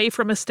shifted away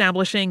from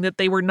establishing that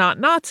they were not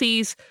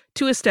Nazis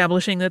to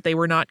establishing that they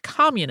were not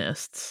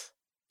communists.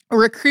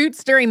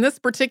 Recruits during this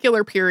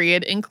particular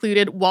period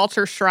included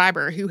Walter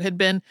Schreiber, who had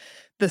been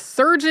the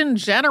Surgeon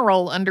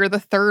General under the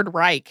Third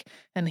Reich,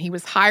 and he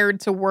was hired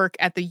to work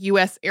at the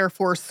U.S. Air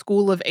Force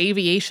School of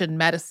Aviation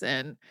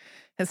Medicine.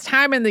 His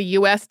time in the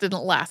U.S.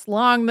 didn't last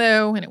long,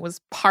 though, and it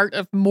was part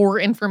of more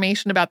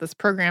information about this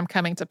program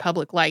coming to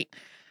public light.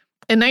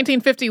 In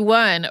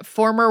 1951,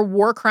 former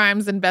war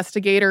crimes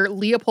investigator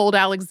Leopold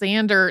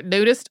Alexander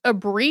noticed a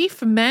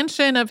brief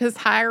mention of his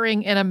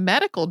hiring in a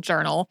medical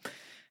journal.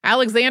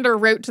 Alexander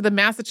wrote to the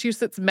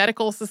Massachusetts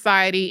Medical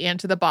Society and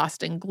to the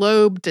Boston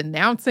Globe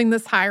denouncing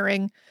this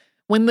hiring.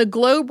 When the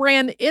Globe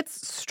ran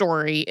its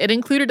story, it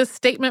included a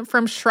statement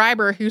from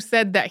Schreiber who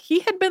said that he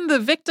had been the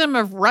victim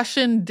of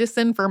Russian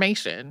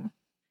disinformation.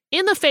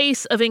 In the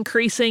face of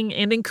increasing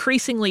and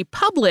increasingly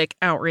public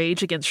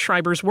outrage against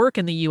Schreiber's work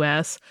in the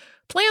U.S.,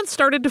 plans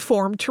started to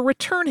form to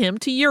return him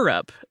to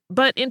Europe,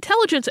 but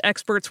intelligence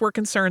experts were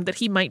concerned that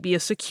he might be a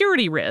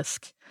security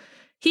risk.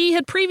 He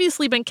had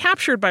previously been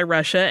captured by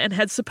Russia and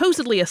had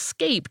supposedly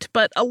escaped,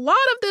 but a lot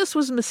of this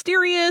was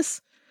mysterious,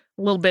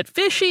 a little bit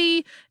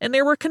fishy, and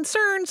there were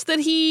concerns that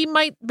he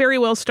might very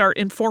well start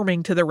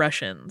informing to the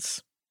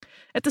Russians.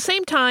 At the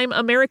same time,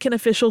 American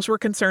officials were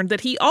concerned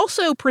that he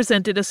also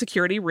presented a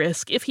security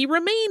risk if he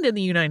remained in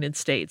the United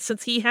States,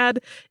 since he had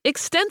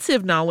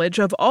extensive knowledge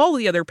of all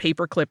the other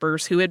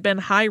paperclippers who had been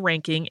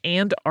high-ranking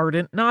and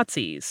ardent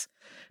Nazis.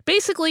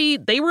 Basically,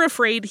 they were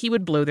afraid he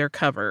would blow their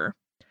cover.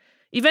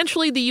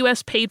 Eventually, the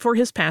U.S. paid for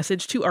his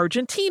passage to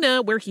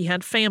Argentina, where he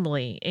had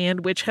family,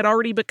 and which had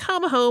already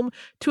become home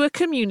to a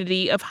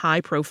community of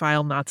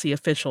high-profile Nazi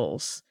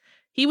officials.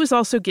 He was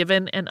also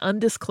given an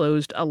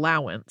undisclosed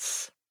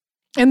allowance.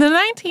 In the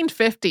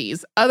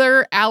 1950s,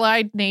 other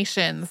Allied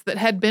nations that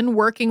had been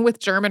working with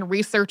German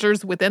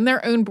researchers within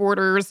their own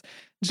borders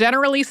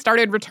generally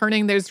started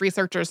returning those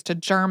researchers to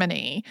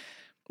Germany.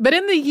 But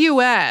in the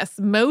U.S.,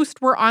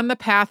 most were on the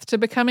path to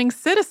becoming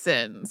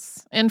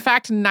citizens. In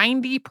fact,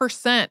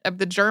 90% of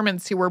the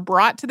Germans who were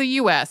brought to the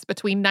U.S.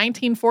 between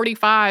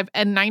 1945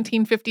 and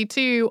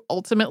 1952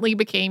 ultimately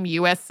became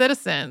U.S.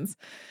 citizens.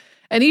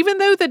 And even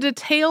though the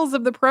details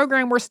of the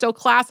program were still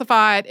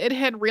classified, it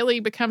had really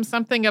become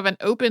something of an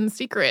open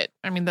secret.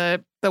 I mean,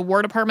 the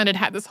War Department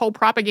had this whole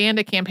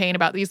propaganda campaign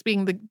about these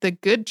being the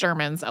good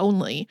Germans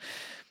only.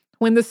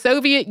 When the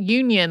Soviet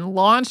Union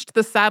launched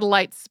the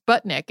satellite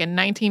Sputnik in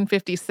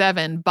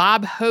 1957,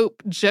 Bob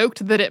Hope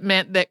joked that it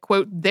meant that,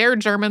 quote, their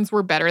Germans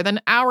were better than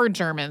our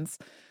Germans.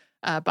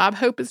 Bob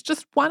Hope is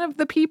just one of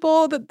the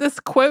people that this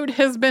quote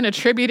has been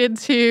attributed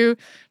to.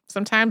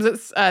 Sometimes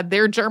it's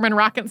their German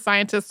rocket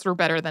scientists were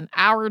better than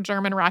our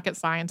German rocket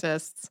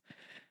scientists.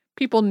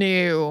 People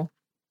knew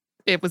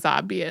it was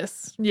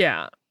obvious.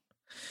 Yeah.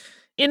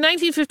 In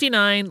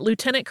 1959,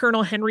 Lieutenant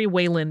Colonel Henry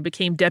Whalen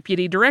became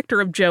deputy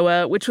director of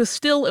JOA, which was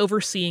still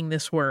overseeing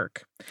this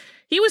work.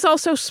 He was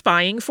also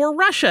spying for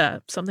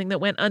Russia, something that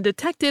went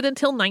undetected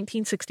until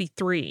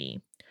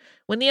 1963.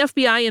 When the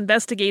FBI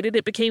investigated,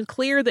 it became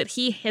clear that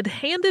he had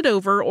handed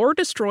over or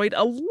destroyed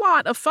a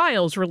lot of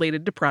files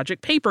related to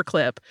Project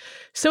Paperclip,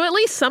 so at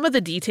least some of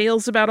the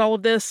details about all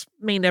of this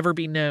may never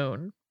be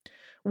known.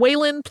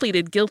 Whalen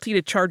pleaded guilty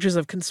to charges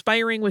of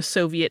conspiring with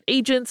Soviet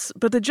agents,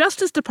 but the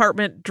Justice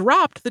Department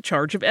dropped the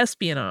charge of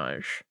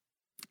espionage.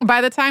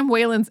 By the time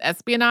Whalen's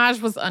espionage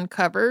was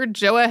uncovered,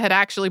 JOA had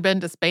actually been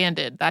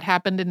disbanded. That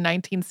happened in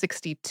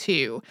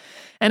 1962.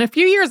 And a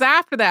few years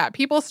after that,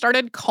 people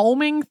started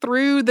combing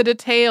through the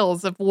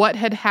details of what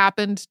had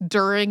happened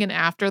during and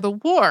after the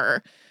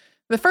war.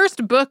 The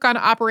first book on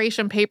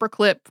Operation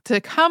Paperclip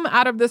to come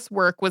out of this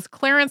work was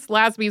Clarence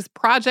Lasby's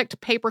Project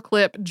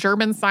Paperclip,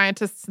 German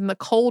Scientists in the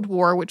Cold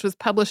War, which was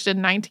published in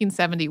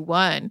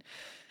 1971.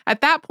 At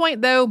that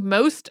point, though,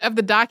 most of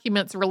the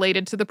documents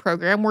related to the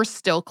program were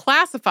still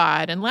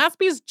classified, and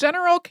Lasby's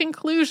general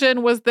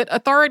conclusion was that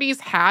authorities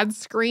had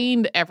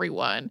screened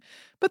everyone,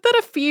 but that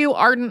a few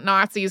ardent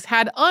Nazis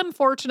had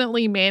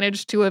unfortunately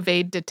managed to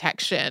evade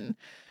detection.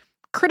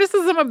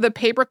 Criticism of the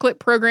Paperclip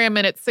program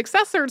and its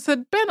successors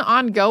had been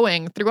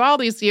ongoing through all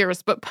these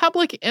years, but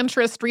public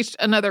interest reached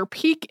another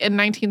peak in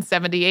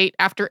 1978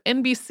 after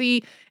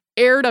NBC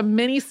aired a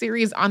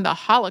miniseries on the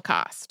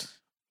Holocaust.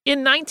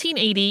 In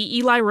 1980,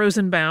 Eli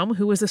Rosenbaum,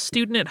 who was a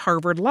student at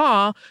Harvard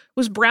Law,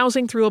 was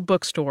browsing through a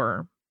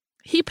bookstore.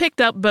 He picked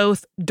up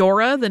both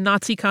Dora, the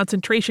Nazi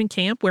concentration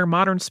camp where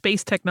modern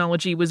space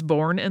technology was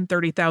born and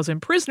 30,000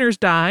 prisoners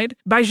died,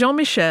 by Jean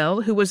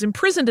Michel, who was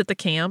imprisoned at the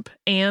camp,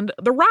 and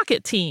The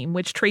Rocket Team,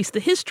 which traced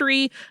the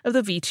history of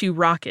the V-2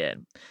 rocket.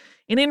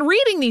 And in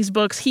reading these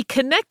books, he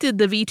connected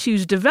the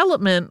V-2's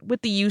development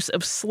with the use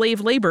of slave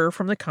labor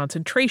from the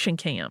concentration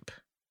camp.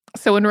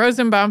 So when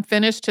Rosenbaum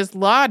finished his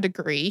law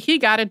degree, he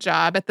got a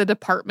job at the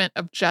Department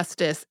of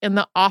Justice in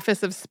the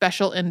Office of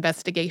Special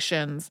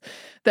Investigations.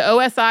 The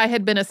OSI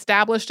had been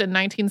established in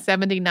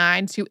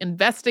 1979 to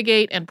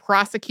investigate and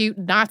prosecute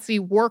Nazi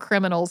war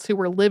criminals who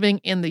were living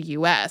in the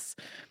U.S.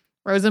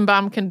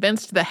 Rosenbaum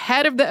convinced the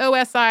head of the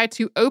OSI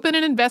to open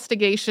an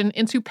investigation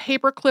into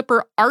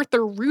paperclipper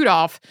Arthur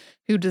Rudolph,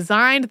 who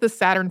designed the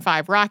Saturn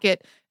V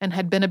rocket and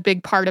had been a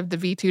big part of the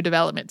V-2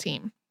 development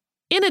team.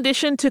 In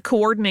addition to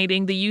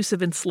coordinating the use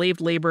of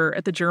enslaved labor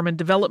at the German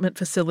development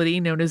facility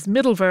known as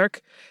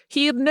Mittelwerk,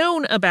 he had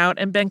known about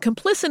and been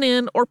complicit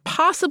in, or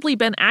possibly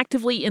been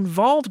actively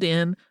involved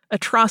in,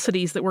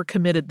 atrocities that were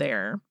committed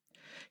there.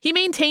 He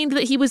maintained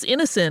that he was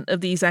innocent of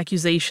these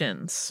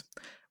accusations.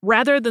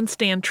 Rather than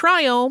stand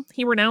trial,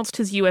 he renounced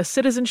his U.S.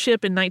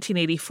 citizenship in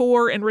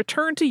 1984 and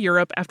returned to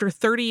Europe after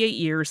 38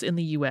 years in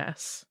the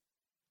U.S.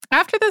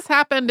 After this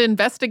happened,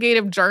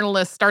 investigative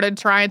journalists started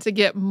trying to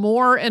get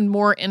more and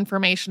more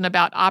information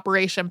about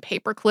Operation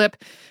Paperclip,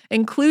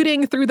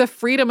 including through the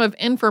Freedom of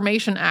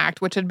Information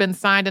Act, which had been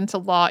signed into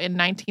law in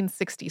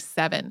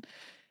 1967.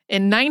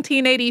 In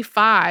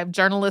 1985,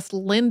 journalist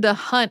Linda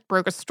Hunt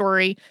broke a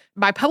story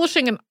by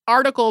publishing an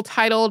article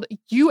titled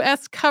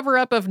U.S.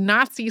 Cover-Up of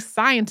Nazi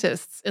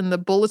Scientists in the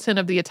Bulletin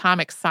of the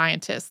Atomic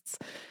Scientists.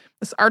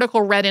 This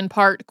article read in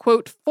part,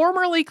 quote,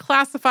 formerly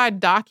classified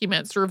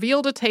documents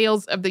reveal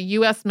details of the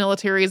U.S.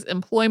 military's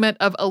employment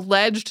of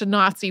alleged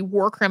Nazi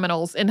war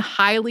criminals in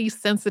highly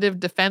sensitive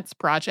defense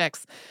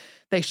projects.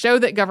 They show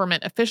that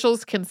government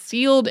officials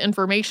concealed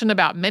information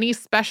about many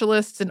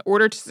specialists in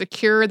order to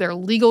secure their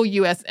legal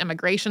U.S.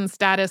 immigration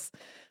status.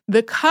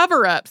 The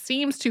cover-up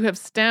seems to have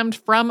stemmed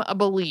from a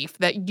belief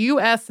that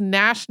U.S.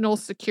 national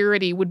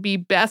security would be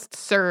best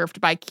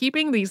served by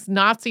keeping these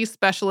Nazi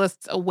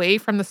specialists away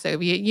from the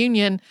Soviet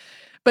Union.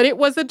 But it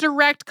was a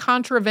direct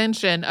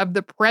contravention of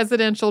the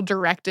presidential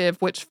directive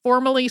which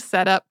formally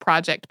set up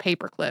Project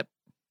Paperclip.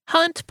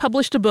 Hunt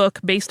published a book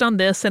based on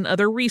this and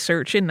other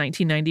research in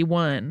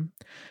 1991.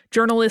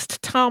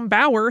 Journalist Tom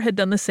Bauer had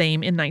done the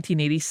same in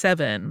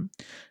 1987.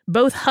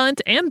 Both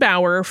Hunt and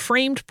Bauer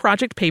framed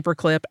Project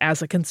Paperclip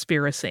as a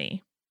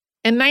conspiracy.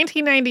 In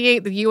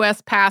 1998, the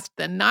U.S. passed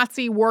the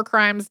Nazi War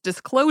Crimes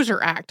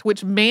Disclosure Act,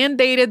 which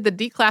mandated the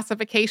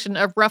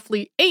declassification of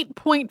roughly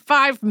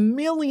 8.5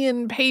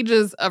 million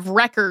pages of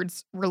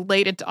records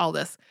related to all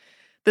this.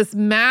 This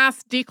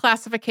mass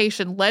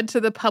declassification led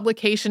to the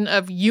publication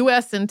of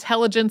U.S.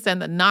 Intelligence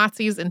and the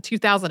Nazis in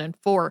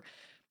 2004.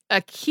 A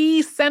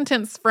key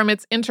sentence from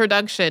its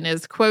introduction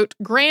is, quote,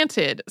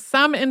 granted,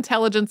 some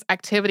intelligence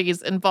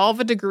activities involve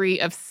a degree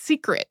of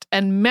secret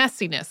and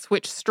messiness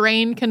which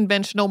strain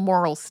conventional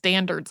moral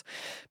standards.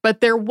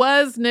 But there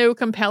was no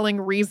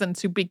compelling reason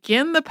to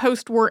begin the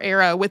post-war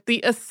era with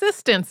the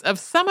assistance of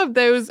some of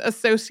those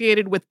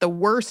associated with the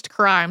worst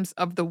crimes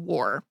of the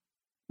war.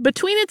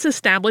 Between its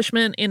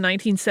establishment in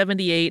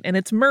 1978 and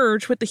its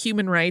merge with the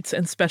Human Rights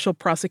and Special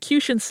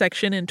Prosecutions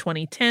section in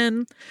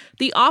 2010,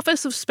 the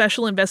Office of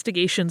Special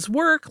Investigations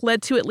work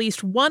led to at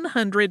least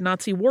 100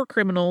 Nazi war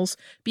criminals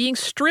being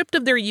stripped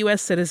of their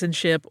U.S.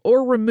 citizenship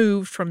or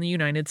removed from the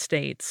United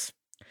States.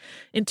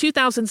 In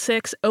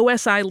 2006,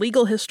 OSI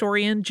legal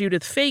historian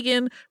Judith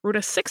Fagan wrote a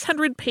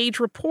 600-page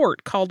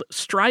report called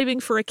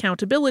Striving for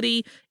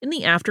Accountability in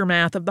the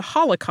Aftermath of the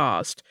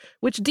Holocaust,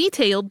 which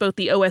detailed both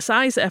the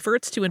OSI's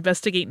efforts to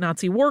investigate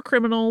Nazi war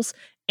criminals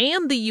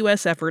and the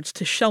U.S. efforts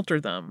to shelter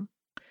them.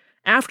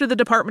 After the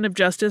Department of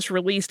Justice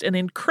released an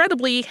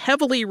incredibly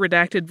heavily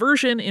redacted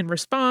version in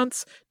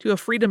response to a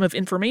Freedom of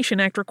Information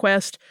Act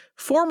request,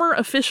 former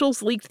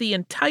officials leaked the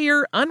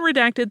entire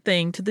unredacted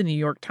thing to the New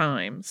York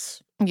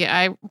Times. Yeah,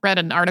 I read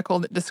an article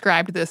that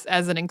described this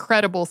as an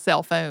incredible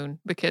cell phone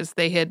because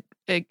they had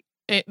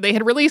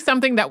released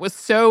something that was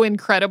so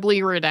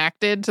incredibly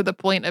redacted to the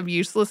point of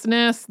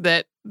uselessness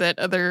that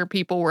other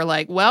people were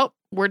like, well,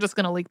 we're just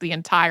going to leak the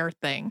entire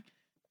thing.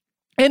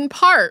 In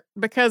part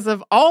because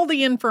of all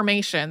the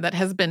information that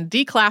has been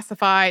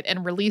declassified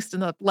and released in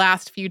the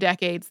last few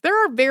decades, there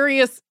are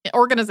various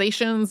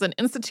organizations and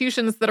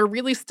institutions that are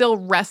really still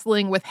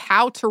wrestling with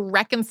how to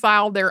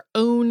reconcile their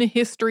own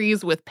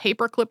histories with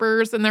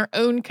paperclippers and their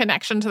own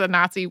connection to the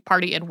Nazi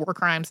Party and war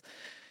crimes.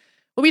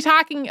 We'll be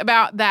talking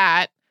about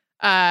that,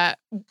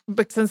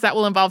 but since that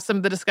will involve some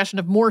of the discussion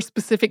of more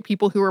specific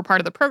people who are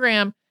part of the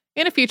program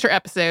in a future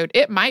episode.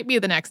 It might be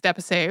the next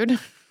episode.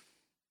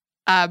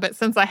 But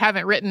since I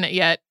haven't written it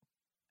yet,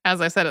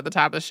 as I said at the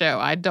top of the show,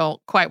 I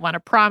don't quite want to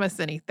promise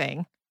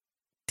anything.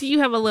 Do you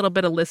have a little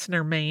bit of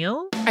listener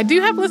mail? I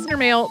do have listener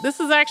mail. This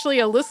is actually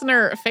a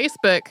listener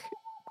Facebook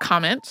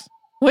comment,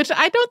 which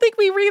I don't think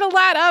we read a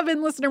lot of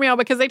in listener mail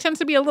because they tend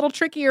to be a little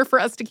trickier for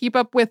us to keep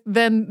up with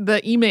than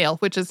the email,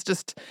 which is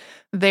just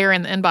there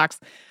in the inbox.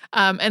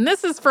 And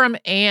this is from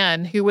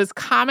Anne, who was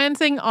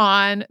commenting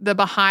on the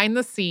behind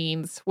the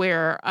scenes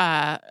where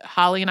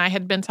Holly and I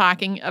had been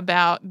talking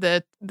about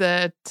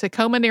the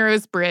Tacoma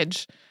Narrows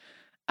Bridge.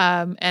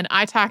 And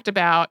I talked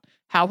about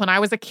how when I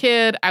was a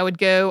kid, I would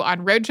go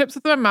on road trips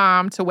with my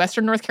mom to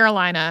Western North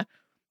Carolina.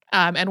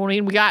 And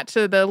when we got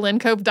to the Lynn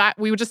Cove,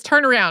 we would just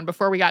turn around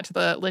before we got to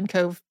the Lynn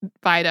Cove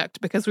Viaduct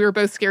because we were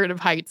both scared of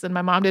heights and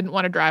my mom didn't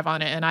want to drive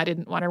on it and I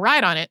didn't want to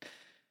ride on it.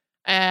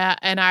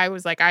 And I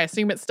was like, I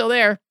assume it's still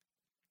there.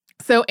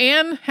 So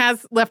Anne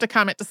has left a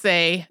comment to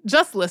say,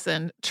 just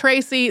listen,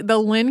 Tracy, the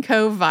Lynn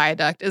Cove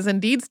Viaduct is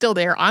indeed still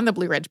there on the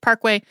Blue Ridge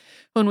Parkway.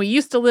 When we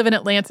used to live in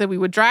Atlanta, we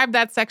would drive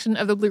that section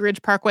of the Blue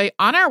Ridge Parkway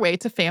on our way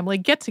to family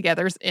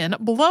get-togethers in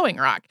Blowing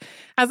Rock.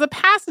 As a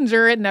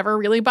passenger, it never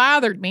really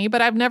bothered me,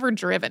 but I've never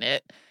driven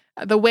it.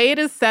 The way it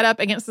is set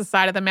up against the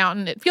side of the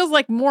mountain, it feels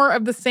like more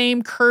of the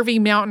same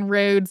curvy mountain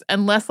roads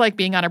and less like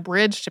being on a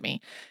bridge to me.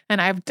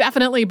 And I've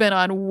definitely been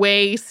on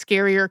way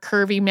scarier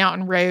curvy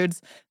mountain roads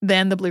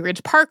than the Blue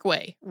Ridge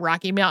Parkway.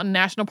 Rocky Mountain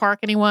National Park,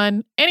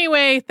 anyone?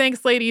 Anyway,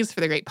 thanks, ladies,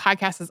 for the great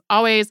podcast as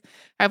always.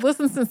 I've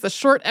listened since the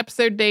short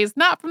episode days,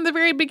 not from the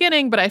very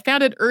beginning, but I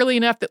found it early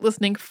enough that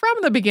listening from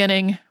the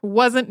beginning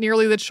wasn't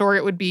nearly the chore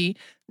it would be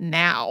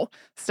now.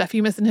 Stuff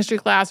You Missed in History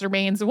Class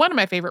remains one of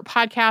my favorite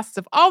podcasts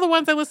of all the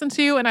ones I listen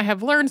to, and I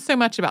have learned so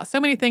much about so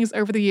many things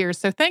over the years.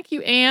 So thank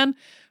you, Anne,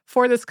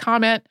 for this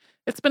comment.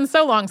 It's been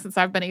so long since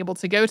I've been able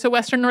to go to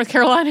Western North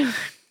Carolina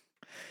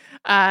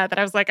that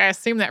I was like, I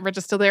assume that bridge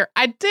is still there.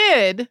 I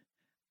did.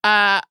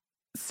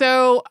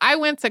 So I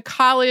went to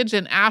college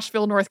in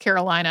Asheville, North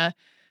Carolina.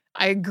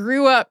 I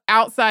grew up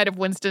outside of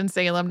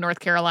Winston-Salem, North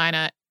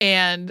Carolina,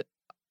 and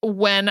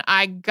when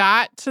I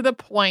got to the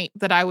point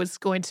that I was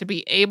going to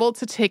be able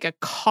to take a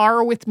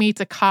car with me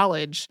to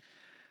college,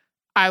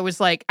 I was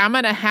like, I'm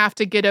going to have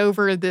to get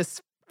over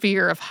this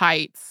fear of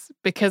heights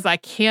because I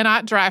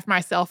cannot drive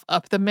myself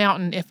up the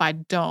mountain if I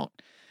don't.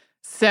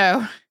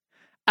 So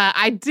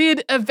I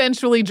did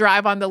eventually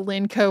drive on the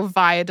Linco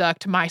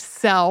Viaduct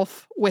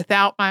myself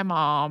without my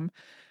mom.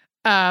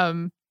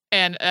 And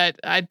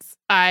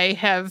I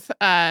have,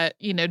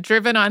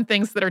 driven on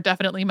things that are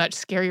definitely much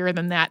scarier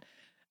than that.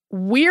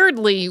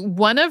 Weirdly,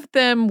 one of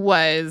them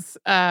was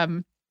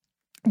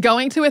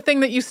going to a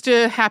thing that used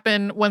to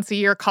happen once a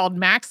year called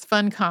Max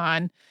Fun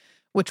Con,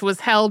 which was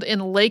held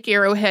in Lake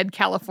Arrowhead,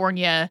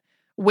 California,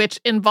 which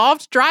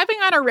involved driving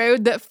on a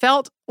road that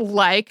felt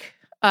like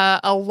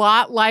a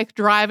lot like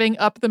driving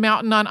up the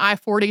mountain on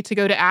I-40 to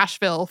go to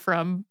Asheville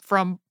from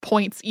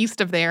points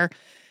east of there,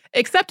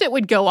 except it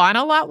would go on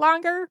a lot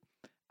longer.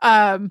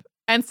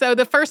 And so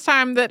the first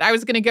time that I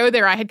was going to go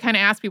there, I had kind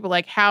of asked people,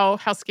 like, how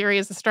scary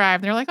is this drive?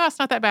 And they're like, oh, it's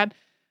not that bad.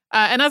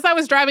 And as I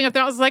was driving up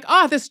there, I was like,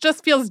 oh, this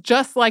just feels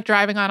just like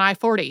driving on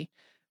I-40.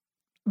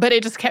 But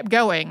it just kept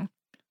going.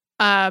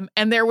 And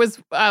there was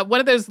one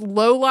of those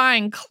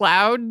low-lying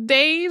cloud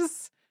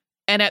days.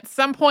 And at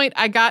some point,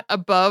 I got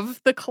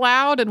above the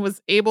cloud and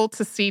was able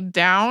to see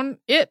down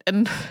it.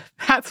 And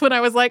that's when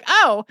I was like,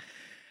 oh,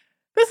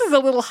 this is a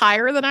little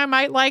higher than I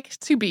might like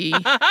to be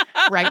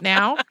right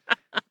now.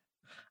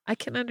 I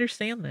can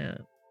understand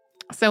that.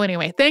 So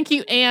anyway, thank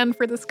you, Anne,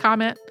 for this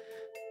comment.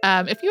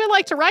 If you would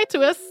like to write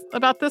to us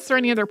about this or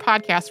any other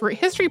podcast, we're at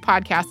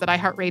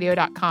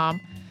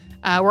historypodcast@iheartradio.com.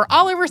 We're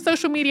all over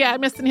social media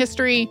at Missed in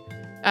History.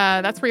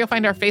 That's where you'll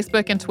find our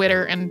Facebook and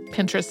Twitter and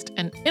Pinterest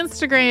and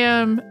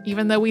Instagram.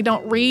 Even though we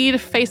don't read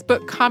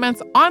Facebook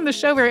comments on the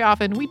show very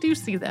often, we do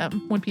see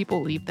them when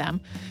people leave them.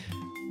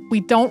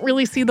 We don't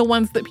really see the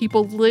ones that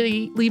people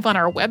leave on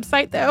our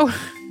website, though.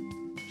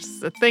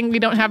 It's a thing we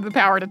don't have the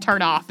power to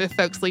turn off if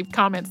folks leave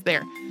comments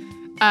there.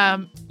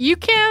 You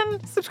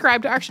can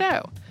subscribe to our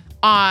show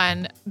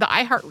on the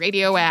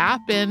iHeartRadio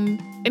app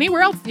and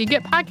anywhere else you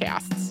get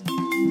podcasts.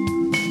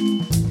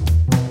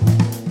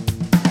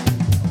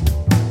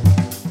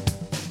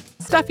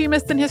 Stuff You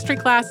Missed in History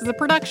Class is a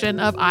production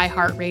of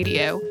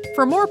iHeartRadio.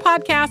 For more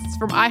podcasts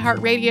from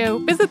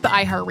iHeartRadio, visit the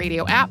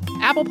iHeartRadio app,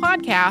 Apple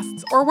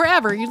Podcasts, or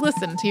wherever you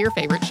listen to your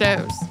favorite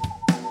shows.